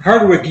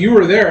Hardwick, you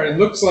were there. It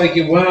looks like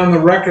it went on the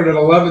record at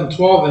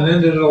 11:12 and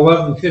ended at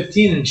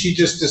 11:15, and she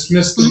just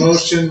dismissed the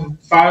motion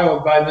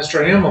filed by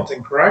Mr.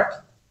 Hamilton, correct?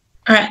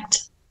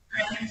 Correct.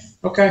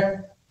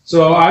 Okay,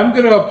 so I'm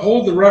going to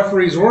uphold the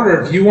referee's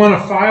order. If you want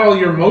to file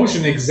your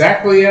motion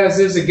exactly as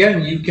is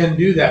again, you can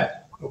do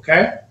that,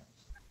 okay?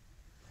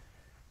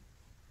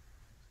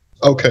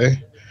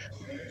 Okay.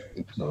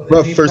 So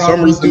But any for some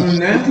problems reason, doing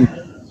that?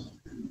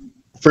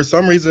 for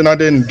some reason, I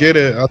didn't get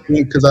it. I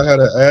think because I had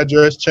an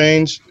address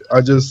change, I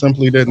just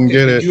simply didn't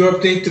get Did it. you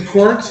update the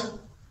court?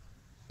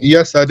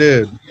 Yes, I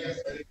did.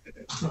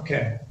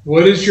 Okay.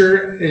 What is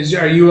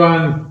are you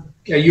a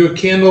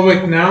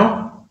Candlewick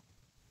now?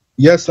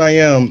 Yes, I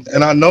am,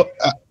 and I know,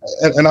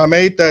 and I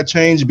made that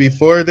change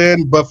before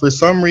then. But for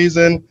some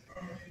reason,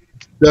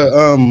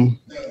 the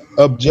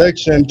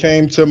objection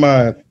came to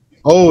my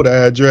old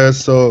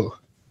address, so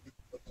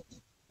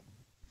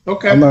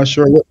Okay. I'm not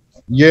sure what.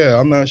 Yeah,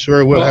 I'm not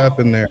sure what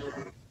happened there.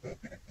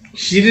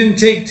 She didn't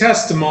take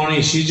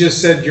testimony. She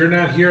just said, you're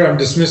not here. I'm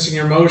dismissing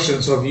your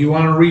motion. So if you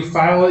want to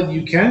refile it,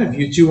 you can. If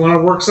you two want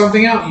to work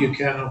something out, you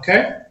can.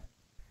 Okay.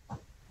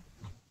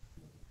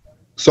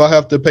 So I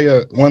have to pay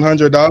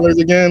 $100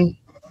 again?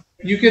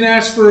 You can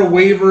ask for a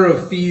waiver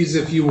of fees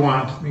if you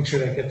want. Make sure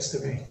that gets to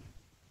me.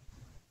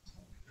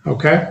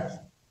 Okay.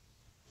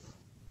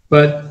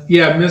 But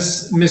yeah,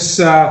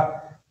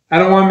 I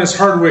don't want Miss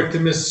Hardwick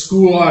to miss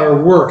school out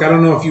or work. I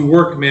don't know if you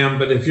work, ma'am,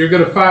 but if you're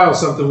going to file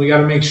something, we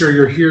got to make sure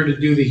you're here to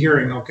do the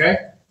hearing,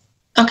 okay?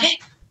 Okay.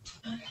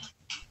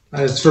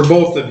 It's for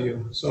both of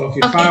you. So if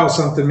you Okay. file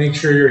something, make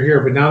sure you're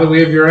here. But now that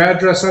we have your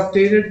address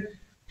updated,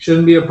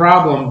 shouldn't be a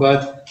problem.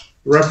 But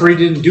the referee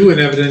didn't do an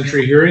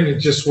evidentiary hearing. It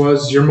just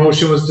was, your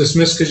motion was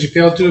dismissed because you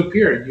failed to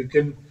appear. You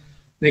can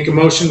make a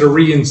motion to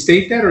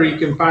reinstate that, or you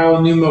can file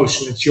a new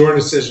motion. It's your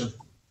decision.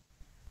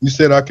 You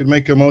said I could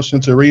make a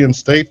motion to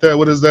reinstate that?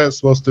 What is that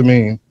supposed to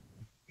mean?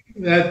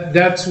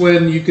 That's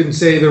when you can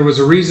say there was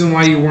a reason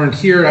why you weren't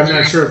here. I'm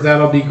not sure if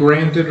that'll be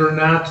granted or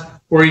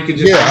not, or you could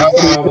just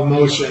file the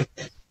motion.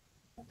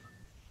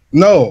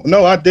 No,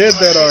 I did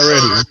that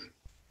already.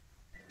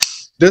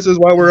 This is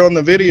why we're on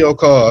the video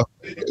call.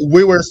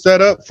 We were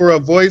set up for a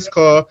voice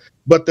call,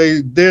 but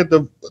they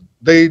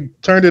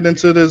turned it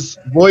into this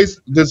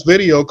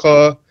video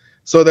call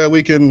so that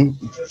we can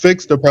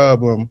fix the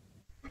problem.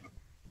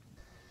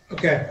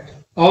 Okay.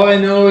 All I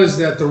know is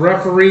that the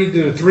referee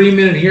did a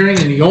 3-minute hearing,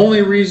 and the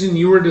only reason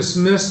you were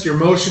dismissed your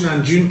motion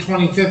on June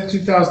 25th,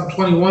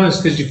 2021 is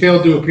because you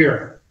failed to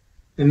appear.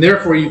 And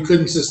therefore, you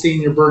couldn't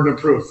sustain your burden of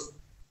proof.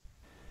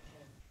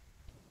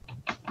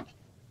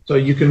 That's So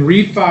you can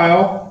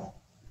refile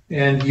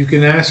and you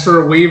can ask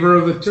for a waiver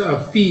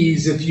of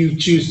fees if you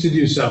choose to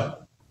do so.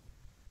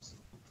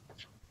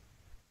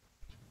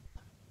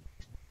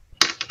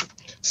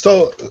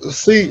 So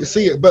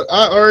see, but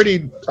I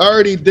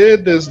already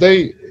did this.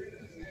 They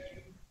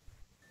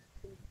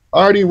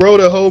already wrote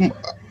a whole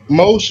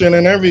motion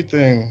and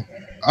everything.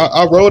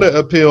 I wrote an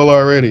appeal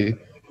already.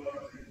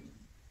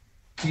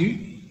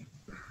 You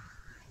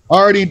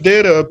Already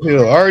did an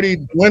appeal.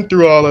 Already went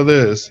through all of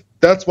this.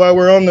 That's why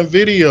we're on the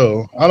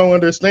video. I don't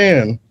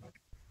understand.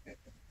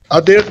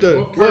 I did the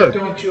what part look.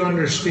 don't you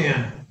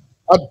understand?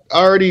 I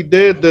already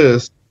did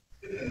this.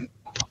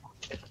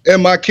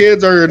 And my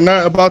kids are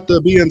not about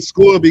to be in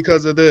school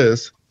because of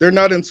this. They're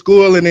not in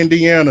school in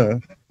Indiana.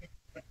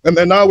 And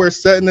then now we're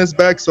setting this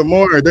back some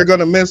more. They're going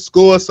to miss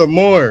school some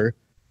more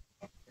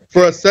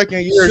for a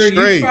second year Sir,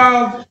 straight. you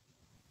filed,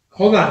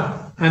 hold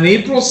on. On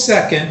April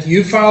 2nd,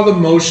 you filed a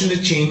motion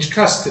to change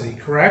custody,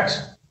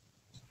 correct?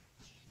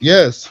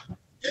 Yes.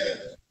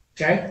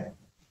 Okay.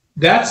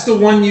 That's the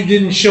one you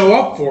didn't show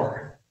up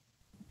for.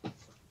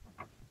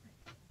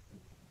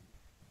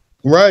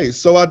 Right.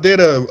 So I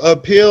did a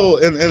appeal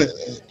and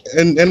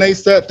they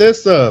set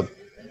this up.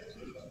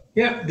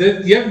 Yeah,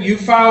 you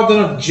filed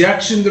an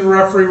objection to the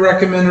referee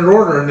recommended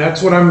order, and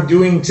that's what I'm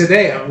doing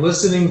today. I'm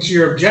listening to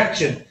your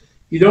objection.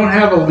 You don't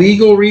have a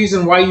legal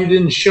reason why you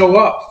didn't show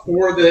up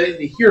for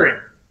the hearing.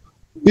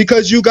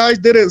 Because you guys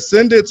didn't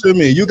send it to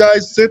me. You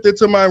guys sent it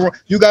to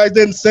you guys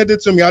didn't send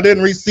it to me. I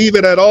didn't receive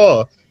it at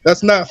all.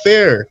 That's not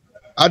fair.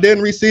 I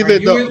didn't receive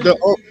it.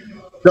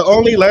 The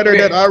only letter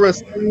that I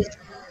received.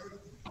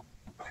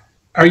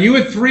 Are you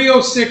at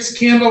 306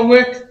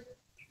 Candlewick?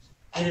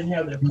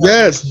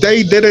 Yes,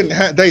 they didn't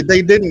have they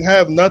didn't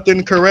have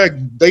nothing correct.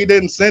 They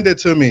didn't send it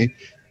to me.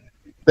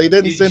 They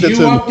didn't send it to me. Did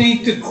you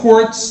update the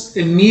courts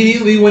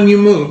immediately when you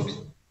moved?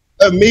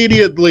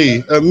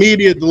 Immediately.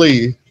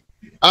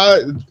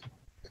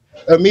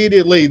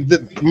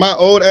 My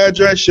old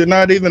address should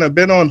not even have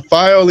been on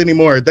file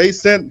anymore. They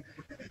sent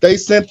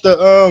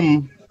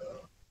the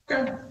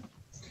Okay.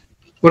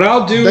 What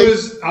I'll do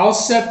is I'll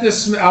have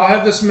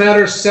this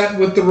matter set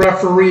with the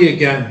referee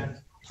again.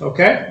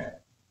 Okay?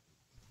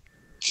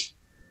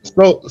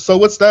 So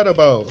what's that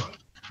about?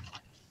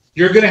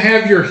 You're going to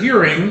have your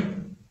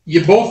hearing.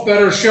 You both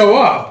better show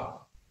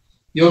up.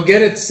 You'll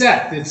get it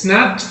set. It's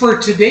not for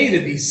today to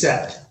be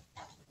set.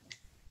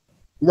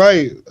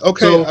 Right.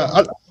 Okay.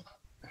 So,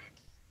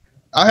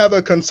 I have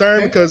a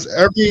concern because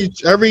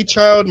every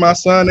child my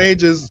son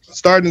age is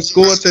starting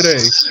school today.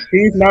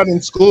 He's not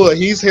in school.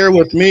 He's here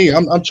with me.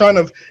 I'm trying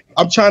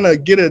to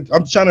get it.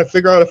 I'm trying to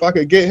figure out if I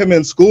could get him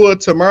in school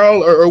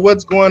tomorrow or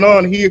what's going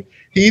on.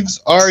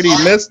 He's already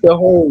missed the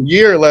whole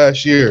year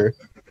last year.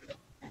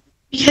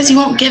 Because you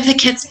won't give the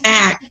kids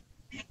back.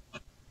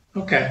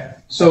 Okay.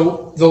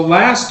 So the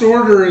last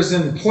order is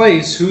in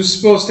place. Who's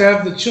supposed to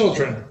have the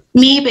children?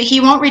 Me, but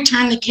he won't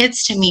return the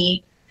kids to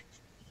me.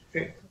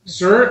 Okay.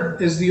 Sir,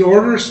 is the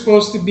order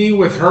supposed to be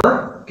with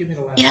her? Give me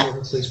the last order,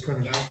 please.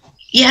 Print it out.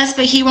 Yes,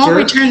 but he won't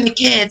return the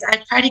kids. I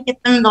tried to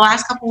get them the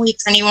last couple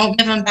weeks and he won't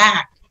give them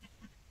back.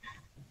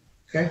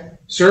 Okay.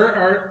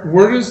 Sir,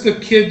 where does the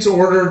kids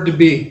order to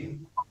be?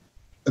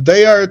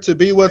 They are to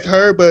be with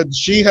her, but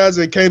she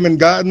hasn't came and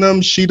gotten them.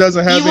 She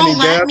doesn't have any gas. You won't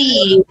let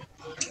me.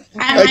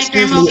 I have my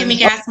grandma give me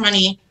gas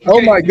money. Oh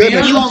my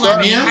goodness. You won't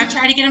let me. I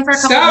tried to get him for a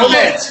couple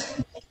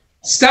weeks.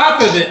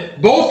 Stop it,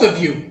 both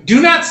of you.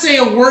 Do not say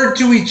a word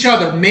to each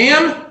other.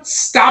 Ma'am,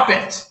 stop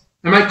it.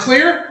 Am I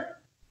clear?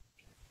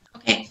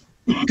 Okay.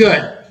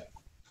 Good.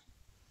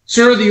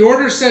 Sir, the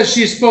order says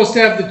she's supposed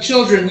to have the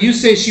children. You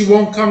say she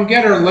won't come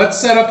get her. Let's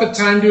set up a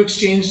time to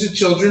exchange the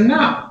children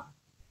now.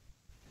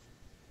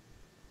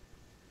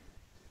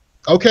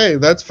 Okay,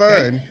 that's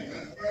fine.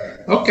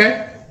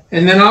 Okay.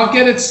 And then I'll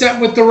get it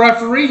set with the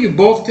referee. You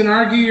both can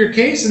argue your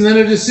case, and then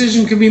a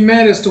decision can be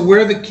made as to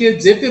where the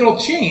kids, if it'll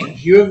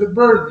change. You have the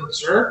burden,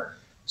 sir.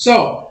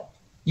 So,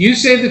 you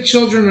say the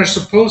children are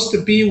supposed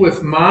to be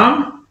with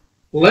mom.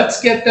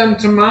 Let's get them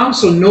to mom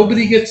so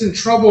nobody gets in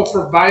trouble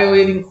for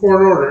violating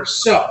court orders.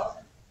 So,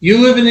 you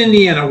live in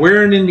Indiana.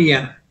 Where in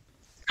Indiana?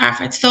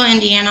 Crawfordsville,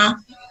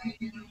 Indiana.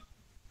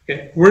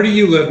 Okay. Where do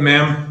you live,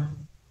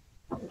 ma'am?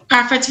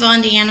 Crawfordsville,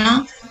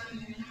 Indiana.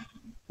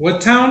 What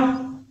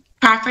town?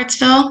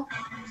 Crawfordsville.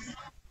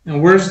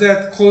 And where's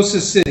that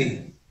closest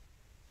city?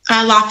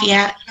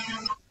 Lafayette.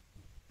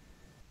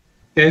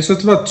 Okay, so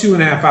it's about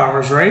 2.5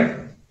 hours, right?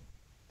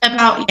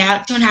 About,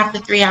 2.5 to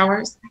 3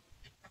 hours.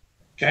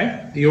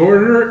 Okay, the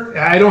order,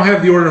 I don't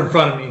have the order in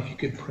front of me, if you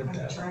could print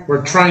that.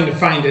 We're trying to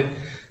find it.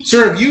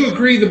 Sir, if you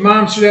agree the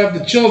mom should have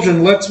the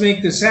children, let's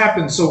make this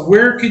happen. So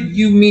where could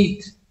you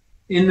meet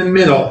in the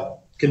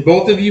middle? Can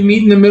both of you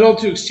meet in the middle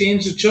to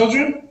exchange the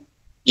children?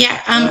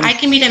 Yeah, I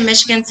can meet in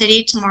Michigan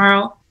City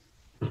tomorrow.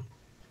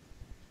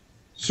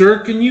 Sir,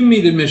 can you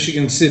meet in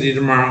Michigan City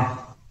tomorrow?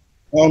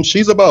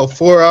 She's about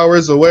 4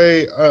 hours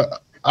away.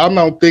 I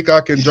don't think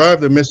I can drive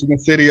to Michigan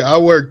City. I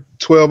work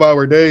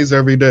 12-hour days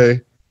every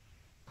day.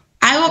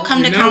 I will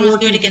come to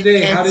Kalamazoo to get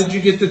the kids. How did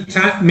you get the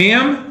time?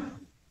 Ma'am,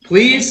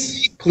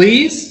 please.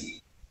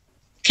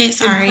 Okay,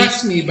 sorry.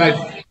 Impress me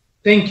by,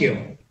 thank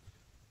you.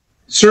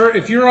 Sir,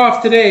 if you're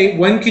off today,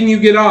 when can you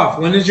get off?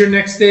 When is your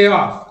next day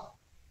off?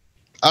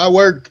 I'm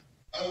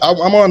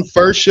on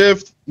first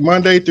shift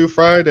Monday through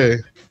Friday.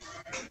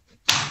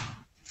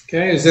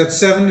 Okay, is that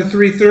 7 to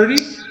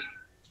 3:30?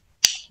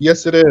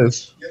 Yes, it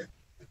is.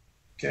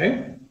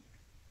 Okay.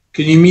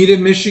 Can you meet at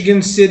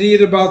Michigan City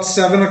at about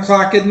 7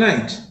 o'clock at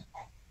night?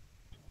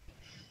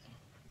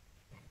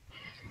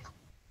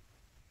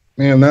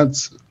 Man,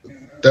 that's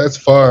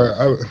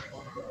far.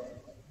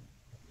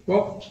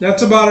 Well,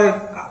 that's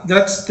about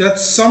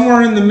that's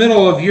somewhere in the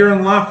middle of here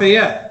in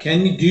Lafayette. Do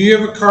you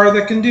have a car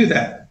that can do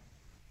that?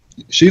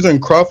 She's in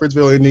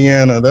Crawfordsville,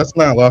 Indiana. That's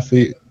not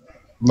Lafayette.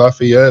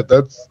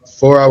 That's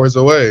 4 hours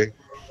away.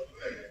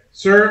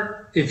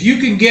 Sir, if you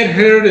can get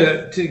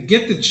her to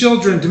get the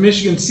children to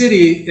Michigan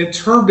City, it's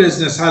her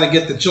business how to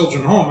get the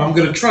children home. I'm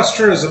going to trust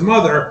her as a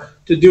mother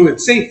to do it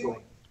safely.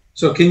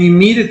 So can you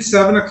meet at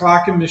 7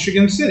 o'clock in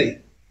Michigan City?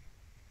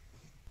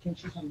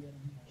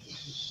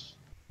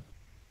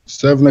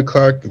 7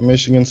 o'clock,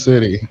 Michigan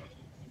City.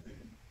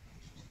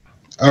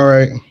 All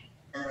right.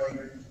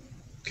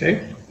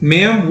 Okay.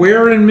 Ma'am,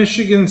 where in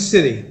Michigan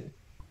City?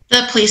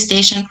 The police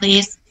station,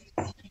 please.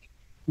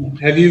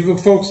 Have you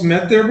folks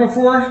met there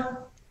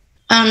before?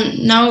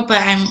 No,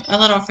 but I'm a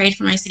little afraid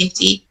for my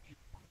safety.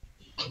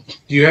 Do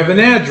you have an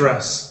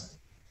address?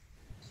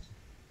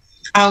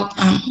 I'll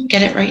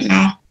get it right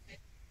now.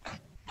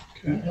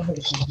 Okay.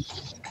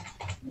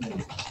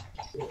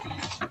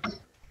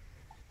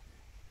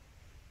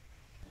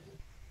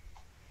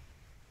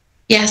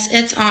 Yes,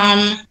 it's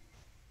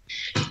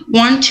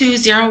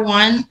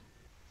 1201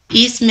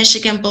 East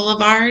Michigan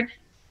Boulevard,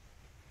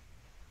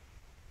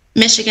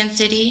 Michigan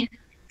City,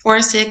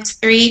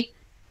 46360.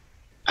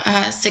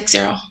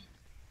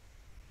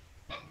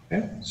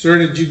 Okay. Sir,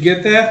 did you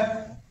get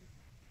that?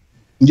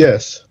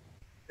 Yes.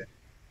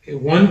 Okay.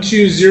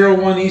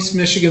 1201 East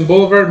Michigan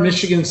Boulevard,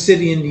 Michigan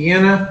City,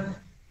 Indiana,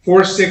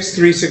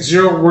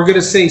 46360. We're going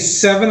to say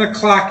 7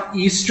 o'clock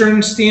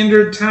Eastern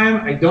Standard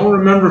Time. I don't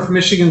remember if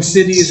Michigan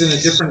City is in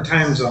a different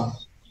time zone.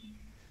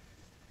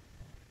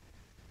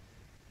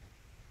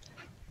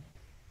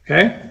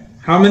 Okay.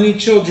 How many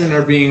children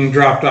are being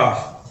dropped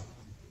off?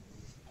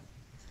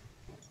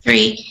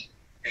 3.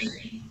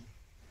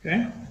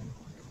 Okay.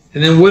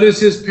 And then what is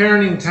his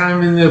parenting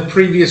time in the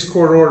previous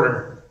court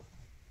order?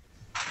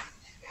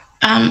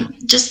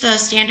 Just the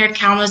standard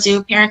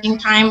Kalamazoo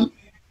parenting time.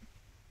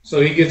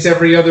 So he gets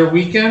every other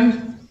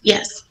weekend?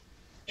 Yes.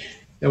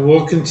 And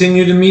we'll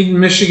continue to meet in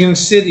Michigan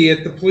City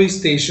at the police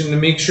station to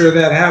make sure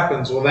that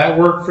happens. Will that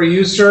work for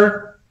you,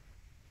 sir?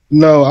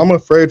 No, I'm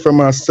afraid for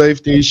my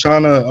safety.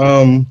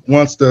 Shauna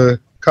wants the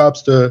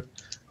cops to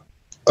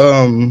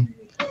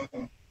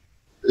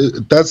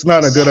that's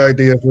not a good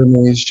idea for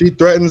me. She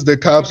threatens the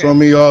cops on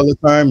me all the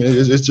time.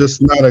 It's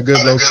just not a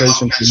good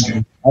location for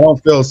me. I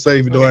don't feel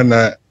safe doing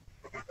that.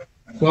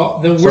 Well,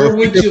 then where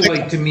would you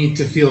like to meet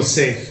to feel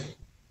safe?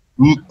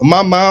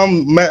 My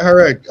mom met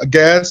her at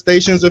gas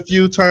stations a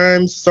few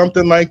times,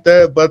 something like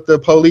that. But the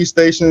police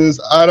stations,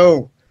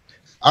 I'm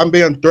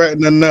being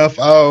threatened enough.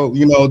 I'll,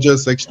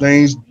 just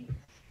exchange.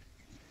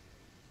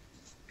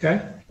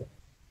 Okay.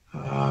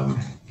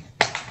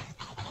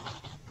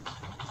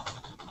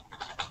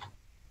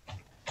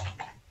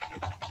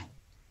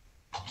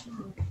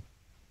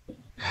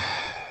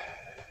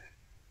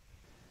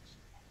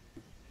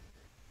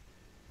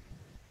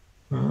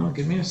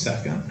 Give me a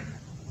second.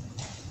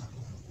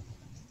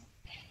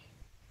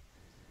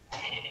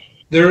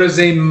 There is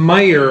a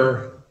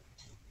Meijer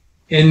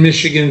in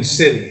Michigan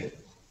City.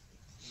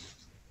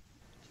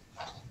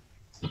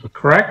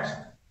 Correct?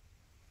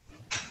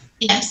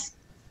 Yes.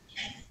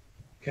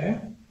 Okay.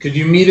 Could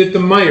you meet at the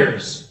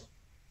Meijers?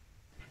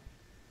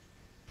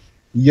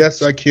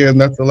 Yes, I can.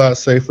 That's a lot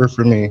safer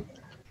for me.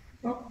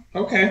 Oh,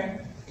 okay.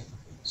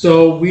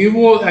 So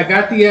I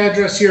got the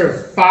address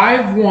here,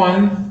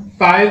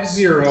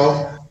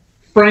 5150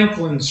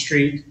 Franklin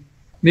Street,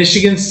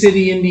 Michigan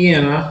City,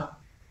 Indiana,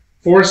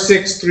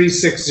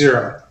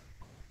 46360.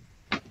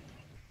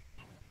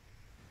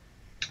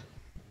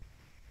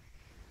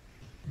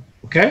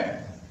 Okay.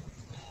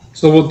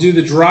 So we'll do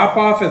the drop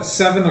off at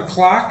 7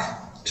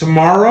 o'clock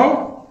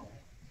tomorrow.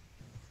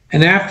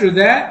 And after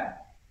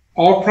that,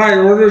 all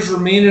prior orders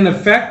remain in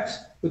effect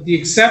with the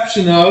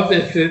exception of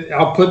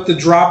I'll put the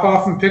drop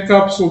off and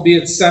pickups will be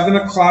at 7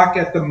 o'clock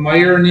at the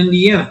Meijer in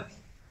Indiana.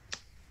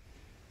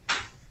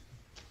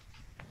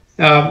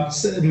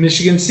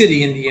 Michigan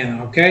City,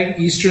 Indiana, okay?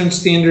 Eastern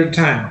Standard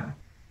Time.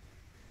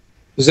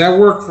 Does that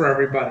work for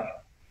everybody?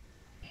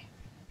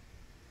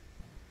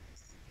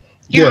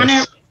 Your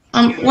Yes.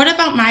 Honor, what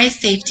about my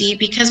safety?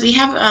 Because we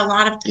have a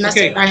lot of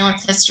domestic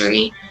violence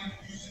history.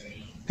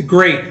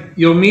 Great.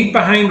 You'll meet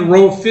behind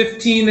row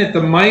 15 at the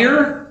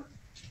Meijer.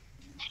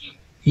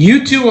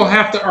 You two will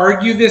have to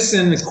argue this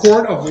in the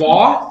court of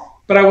law,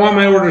 but I want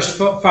my orders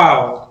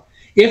followed.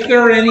 If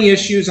there are any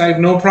issues, I have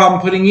no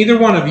problem putting either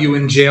one of you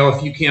in jail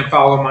if you can't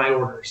follow my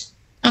orders.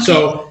 Okay.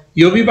 So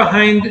you'll be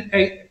behind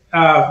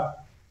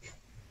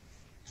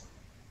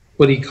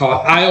what do you call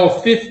it, aisle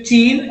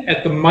 15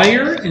 at the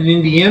Meyer in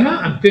Indiana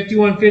on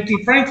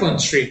 5150 Franklin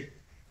Street.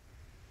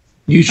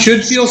 You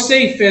should feel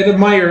safe at the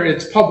Meyer.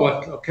 It's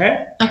public,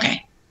 okay?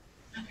 Okay.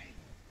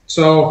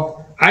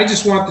 So I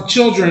just want the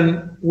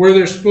children where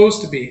they're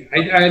supposed to be.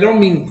 I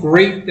don't mean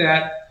great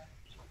that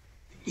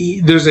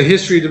there's a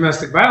history of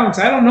domestic violence.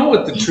 I don't know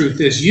what the truth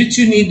is. You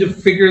two need to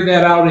figure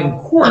that out in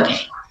court.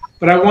 Okay.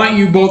 But I want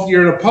you both,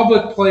 you're in a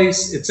public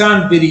place, it's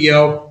on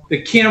video,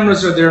 the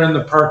cameras are there in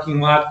the parking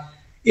lot.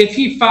 If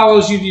he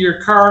follows you to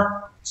your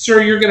car,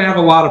 sir, you're gonna have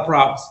a lot of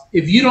problems.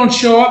 If you don't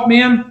show up,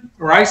 ma'am,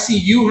 or I see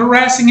you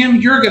harassing him,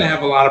 you're gonna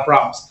have a lot of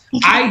problems.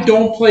 Okay. I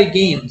don't play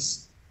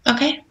games.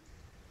 Okay.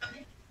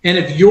 And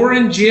if you're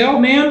in jail,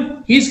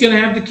 ma'am, he's gonna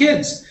have the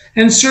kids.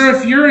 And sir,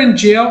 if you're in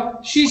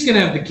jail, she's gonna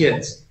have the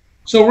kids.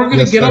 So we're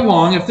gonna get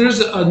along. If there's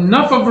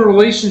enough of a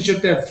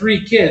relationship to have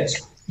 3 kids,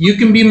 you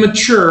can be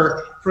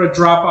mature for a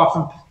drop off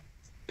and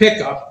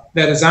pickup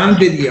that is on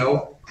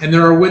video and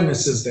there are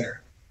witnesses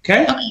there.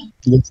 Okay?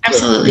 Okay.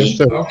 Absolutely. Yes,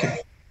 sir. Okay.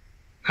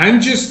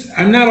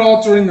 I'm not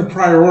altering the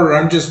prior order.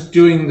 I'm just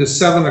doing the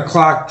 7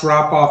 o'clock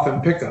drop off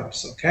and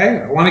pickups.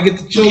 Okay? I want to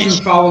get the children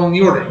following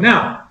the order.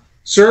 Now,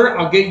 sir,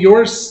 I'll get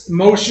your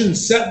motion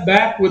set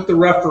back with the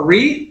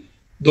referee.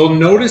 They'll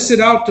notice it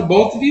out to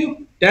both of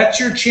you. That's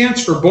your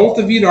chance for both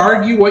of you to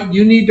argue what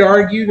you need to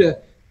argue to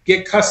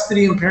get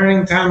custody and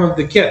parenting time of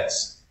the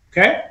kids.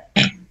 Okay?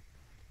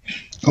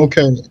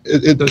 Okay.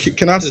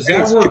 Can I Does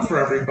that work for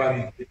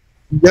everybody?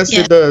 Yes, Yeah.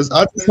 it does.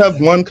 I just have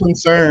one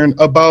concern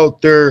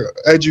about their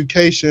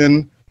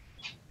education.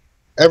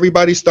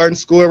 Everybody's starting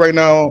school right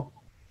now.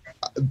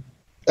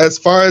 As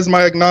far as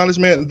my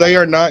acknowledgement, they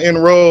are not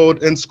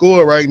enrolled in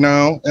school right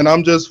now, and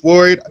I'm just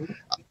worried.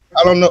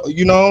 I don't know,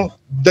 you know,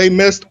 they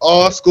missed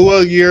all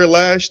school year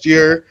last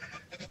year.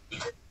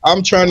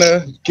 I'm trying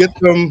to get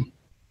them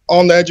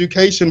on the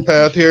education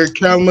path here.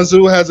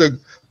 Kalamazoo has a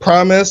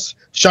promise.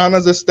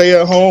 Shauna's a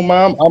stay-at-home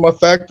mom. I'm a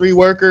factory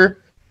worker.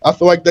 I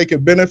feel like they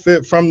could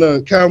benefit from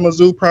the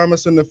Kalamazoo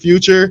promise in the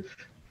future.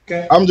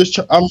 Okay.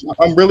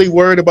 I'm really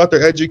worried about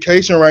their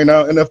education right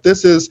now. And if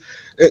this is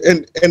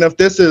if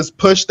this is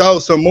pushed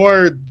out some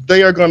more,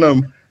 they are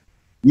gonna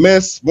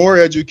miss more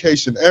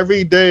education.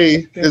 Every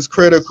day is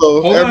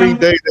critical. Every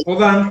day.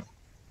 Hold on.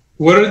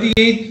 What are the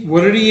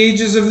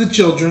ages of the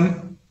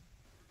children?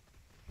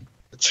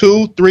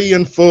 2, 3,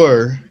 and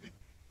 4.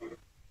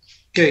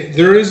 Okay,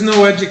 there is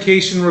no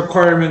education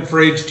requirement for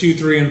age 2,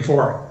 3, and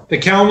 4. The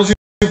Kalamazoo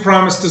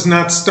promise does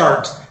not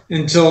start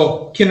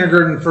until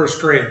kindergarten,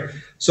 1st grade.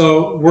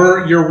 So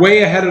you're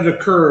way ahead of the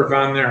curve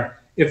on there.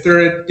 If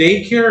they're at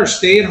daycare or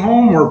stay at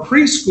home or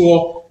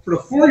preschool, for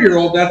the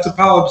 4-year-old, that's a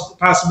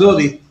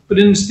possibility. But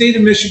in the state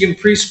of Michigan,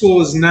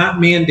 preschool is not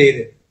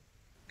mandated.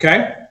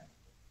 Okay?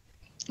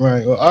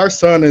 Right. Well, our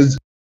son is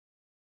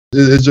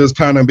just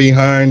kind of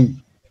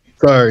behind.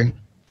 Sorry.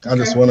 I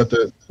just wanted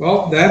to.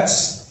 Well,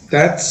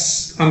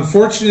 that's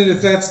unfortunate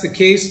if that's the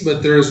case,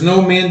 but there is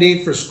no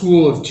mandate for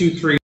school of 2,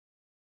 3,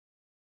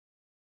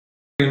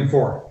 and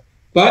 4.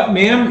 But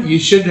ma'am, you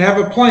should have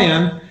a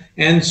plan,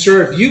 and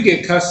sir, if you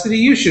get custody,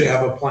 you should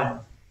have a plan.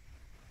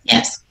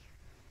 Yes.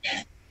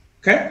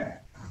 Okay?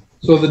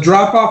 So the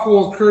drop-off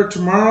will occur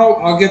tomorrow.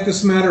 I'll get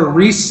this matter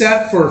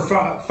reset for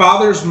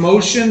father's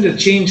motion to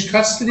change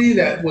custody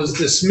that was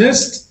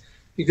dismissed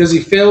because he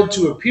failed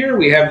to appear.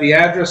 We have the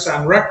address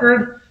on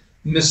record.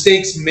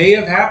 Mistakes may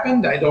have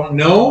happened. I don't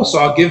know. So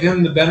I'll give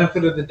him the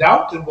benefit of the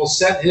doubt, and we'll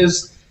set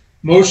his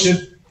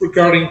motion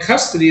regarding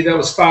custody that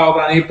was filed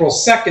on April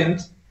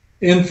 2nd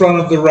in front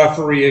of the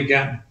referee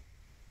again.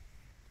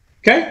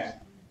 Okay?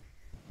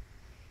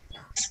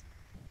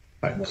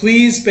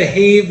 Please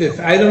behave. If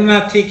I'm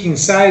not taking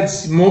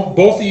sides,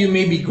 both of you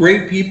may be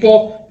great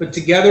people, but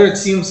together it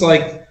seems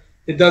like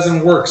it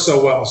doesn't work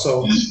so well.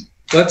 So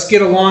let's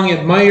get along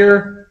at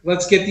Meyer.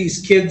 Let's get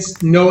these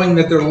kids knowing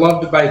that they're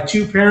loved by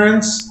 2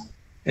 parents.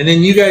 And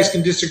then you guys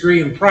can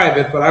disagree in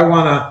private, but I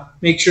want to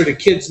make sure the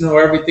kids know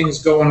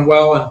everything's going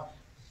well, and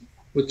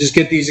we'll just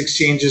get these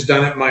exchanges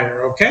done at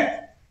Meyer, okay?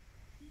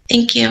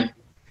 Thank you.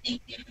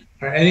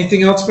 All right,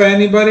 anything else by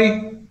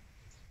anybody?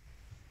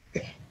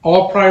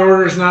 All prior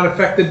orders not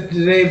affected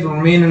today will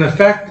remain in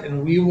effect,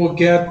 and we will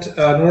get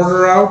an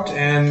order out,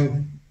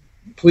 and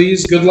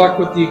please, good luck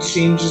with the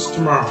exchanges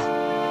tomorrow.